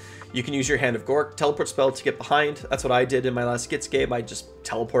 yeah. You can use your Hand of Gork teleport spell to get behind. That's what I did in my last Gits game. I just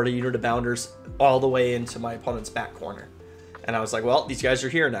teleported a unit of Bounders all the way into my opponent's back corner. And I was like, well, these guys are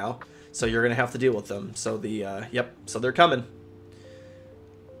here now, so you're going to have to deal with them. So so they're coming.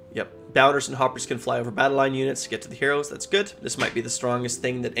 Yep, Bounders and Hoppers can fly over battle line units to get to the heroes. That's good. This might be the strongest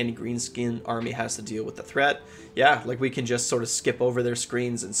thing that any greenskin army has to deal with the threat. Yeah, like we can just sort of skip over their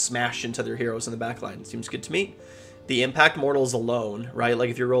screens and smash into their heroes in the back line. Seems good to me. The impact mortals alone, right? Like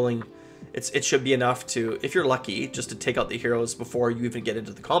if you're rolling, it should be enough to, if you're lucky, just to take out the heroes before you even get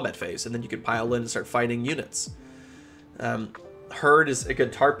into the combat phase, and then you can pile in and start fighting units. Herd is a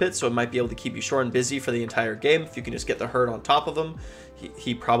good tar pit, so it might be able to keep you short and busy for the entire game. If you can just get the herd on top of him,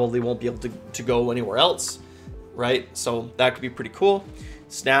 he probably won't be able to go anywhere else, right? So that could be pretty cool.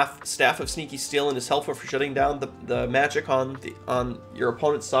 Staff of Sneaky Stealing is helpful for shutting down the magic on your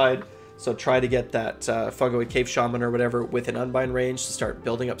opponent's side. So try to get that Fungoid Cave Shaman or whatever within Unbind range to start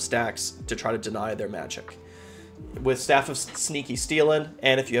building up stacks to try to deny their magic. With Staff of Sneaky Stealing,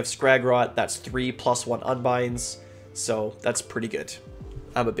 and if you have Scragrot, that's 3+1 Unbinds. So that's pretty good.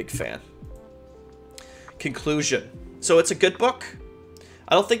 I'm a big fan. Conclusion. So it's a good book.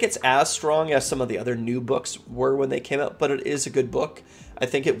 I don't think it's as strong as some of the other new books were when they came out, but it is a good book. I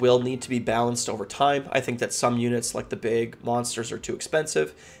think it will need to be balanced over time. I think that some units like the big monsters are too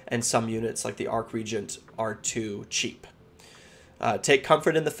expensive, and some units like the Arc Regent are too cheap. Take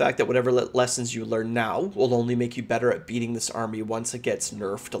comfort in the fact that whatever lessons you learn now will only make you better at beating this army once it gets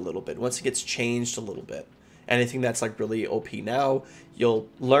nerfed a little bit, once it gets changed a little bit. Anything that's like really OP now, you'll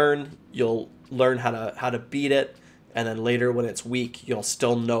learn how to beat it, and then later when it's weak, you'll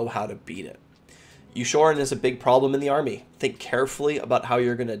still know how to beat it. Yushorin is a big problem in the army. Think carefully about how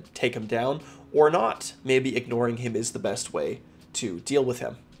you're going to take him down, or not. Maybe ignoring him is the best way to deal with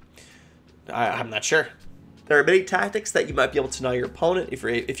him. I'm not sure. There are many tactics that you might be able to deny your opponent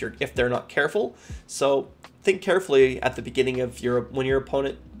if they're not careful. So think carefully at the beginning of when your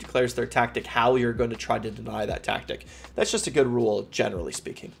opponent declares their tactic, how you're going to try to deny that tactic. That's just a good rule, generally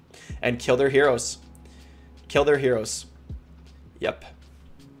speaking. And kill their heroes. Kill their heroes. Yep.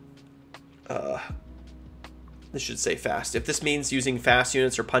 This should say fast. If this means using fast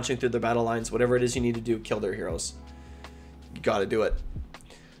units or punching through their battle lines, whatever it is you need to do, kill their heroes. You gotta do it.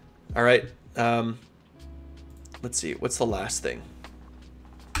 Alright. Let's see. What's the last thing?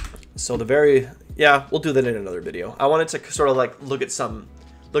 So the very... Yeah, we'll do that in another video. I wanted to sort of like look at some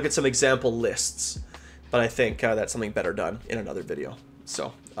example lists. But I think that's something better done in another video.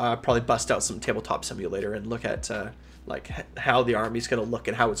 So I'll probably bust out some Tabletop Simulator and look at like how the army's going to look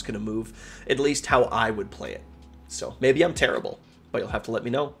and how it's going to move. At least how I would play it. So maybe I'm terrible, but you'll have to let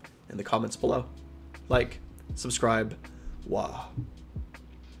me know in the comments below. Like, subscribe, wow.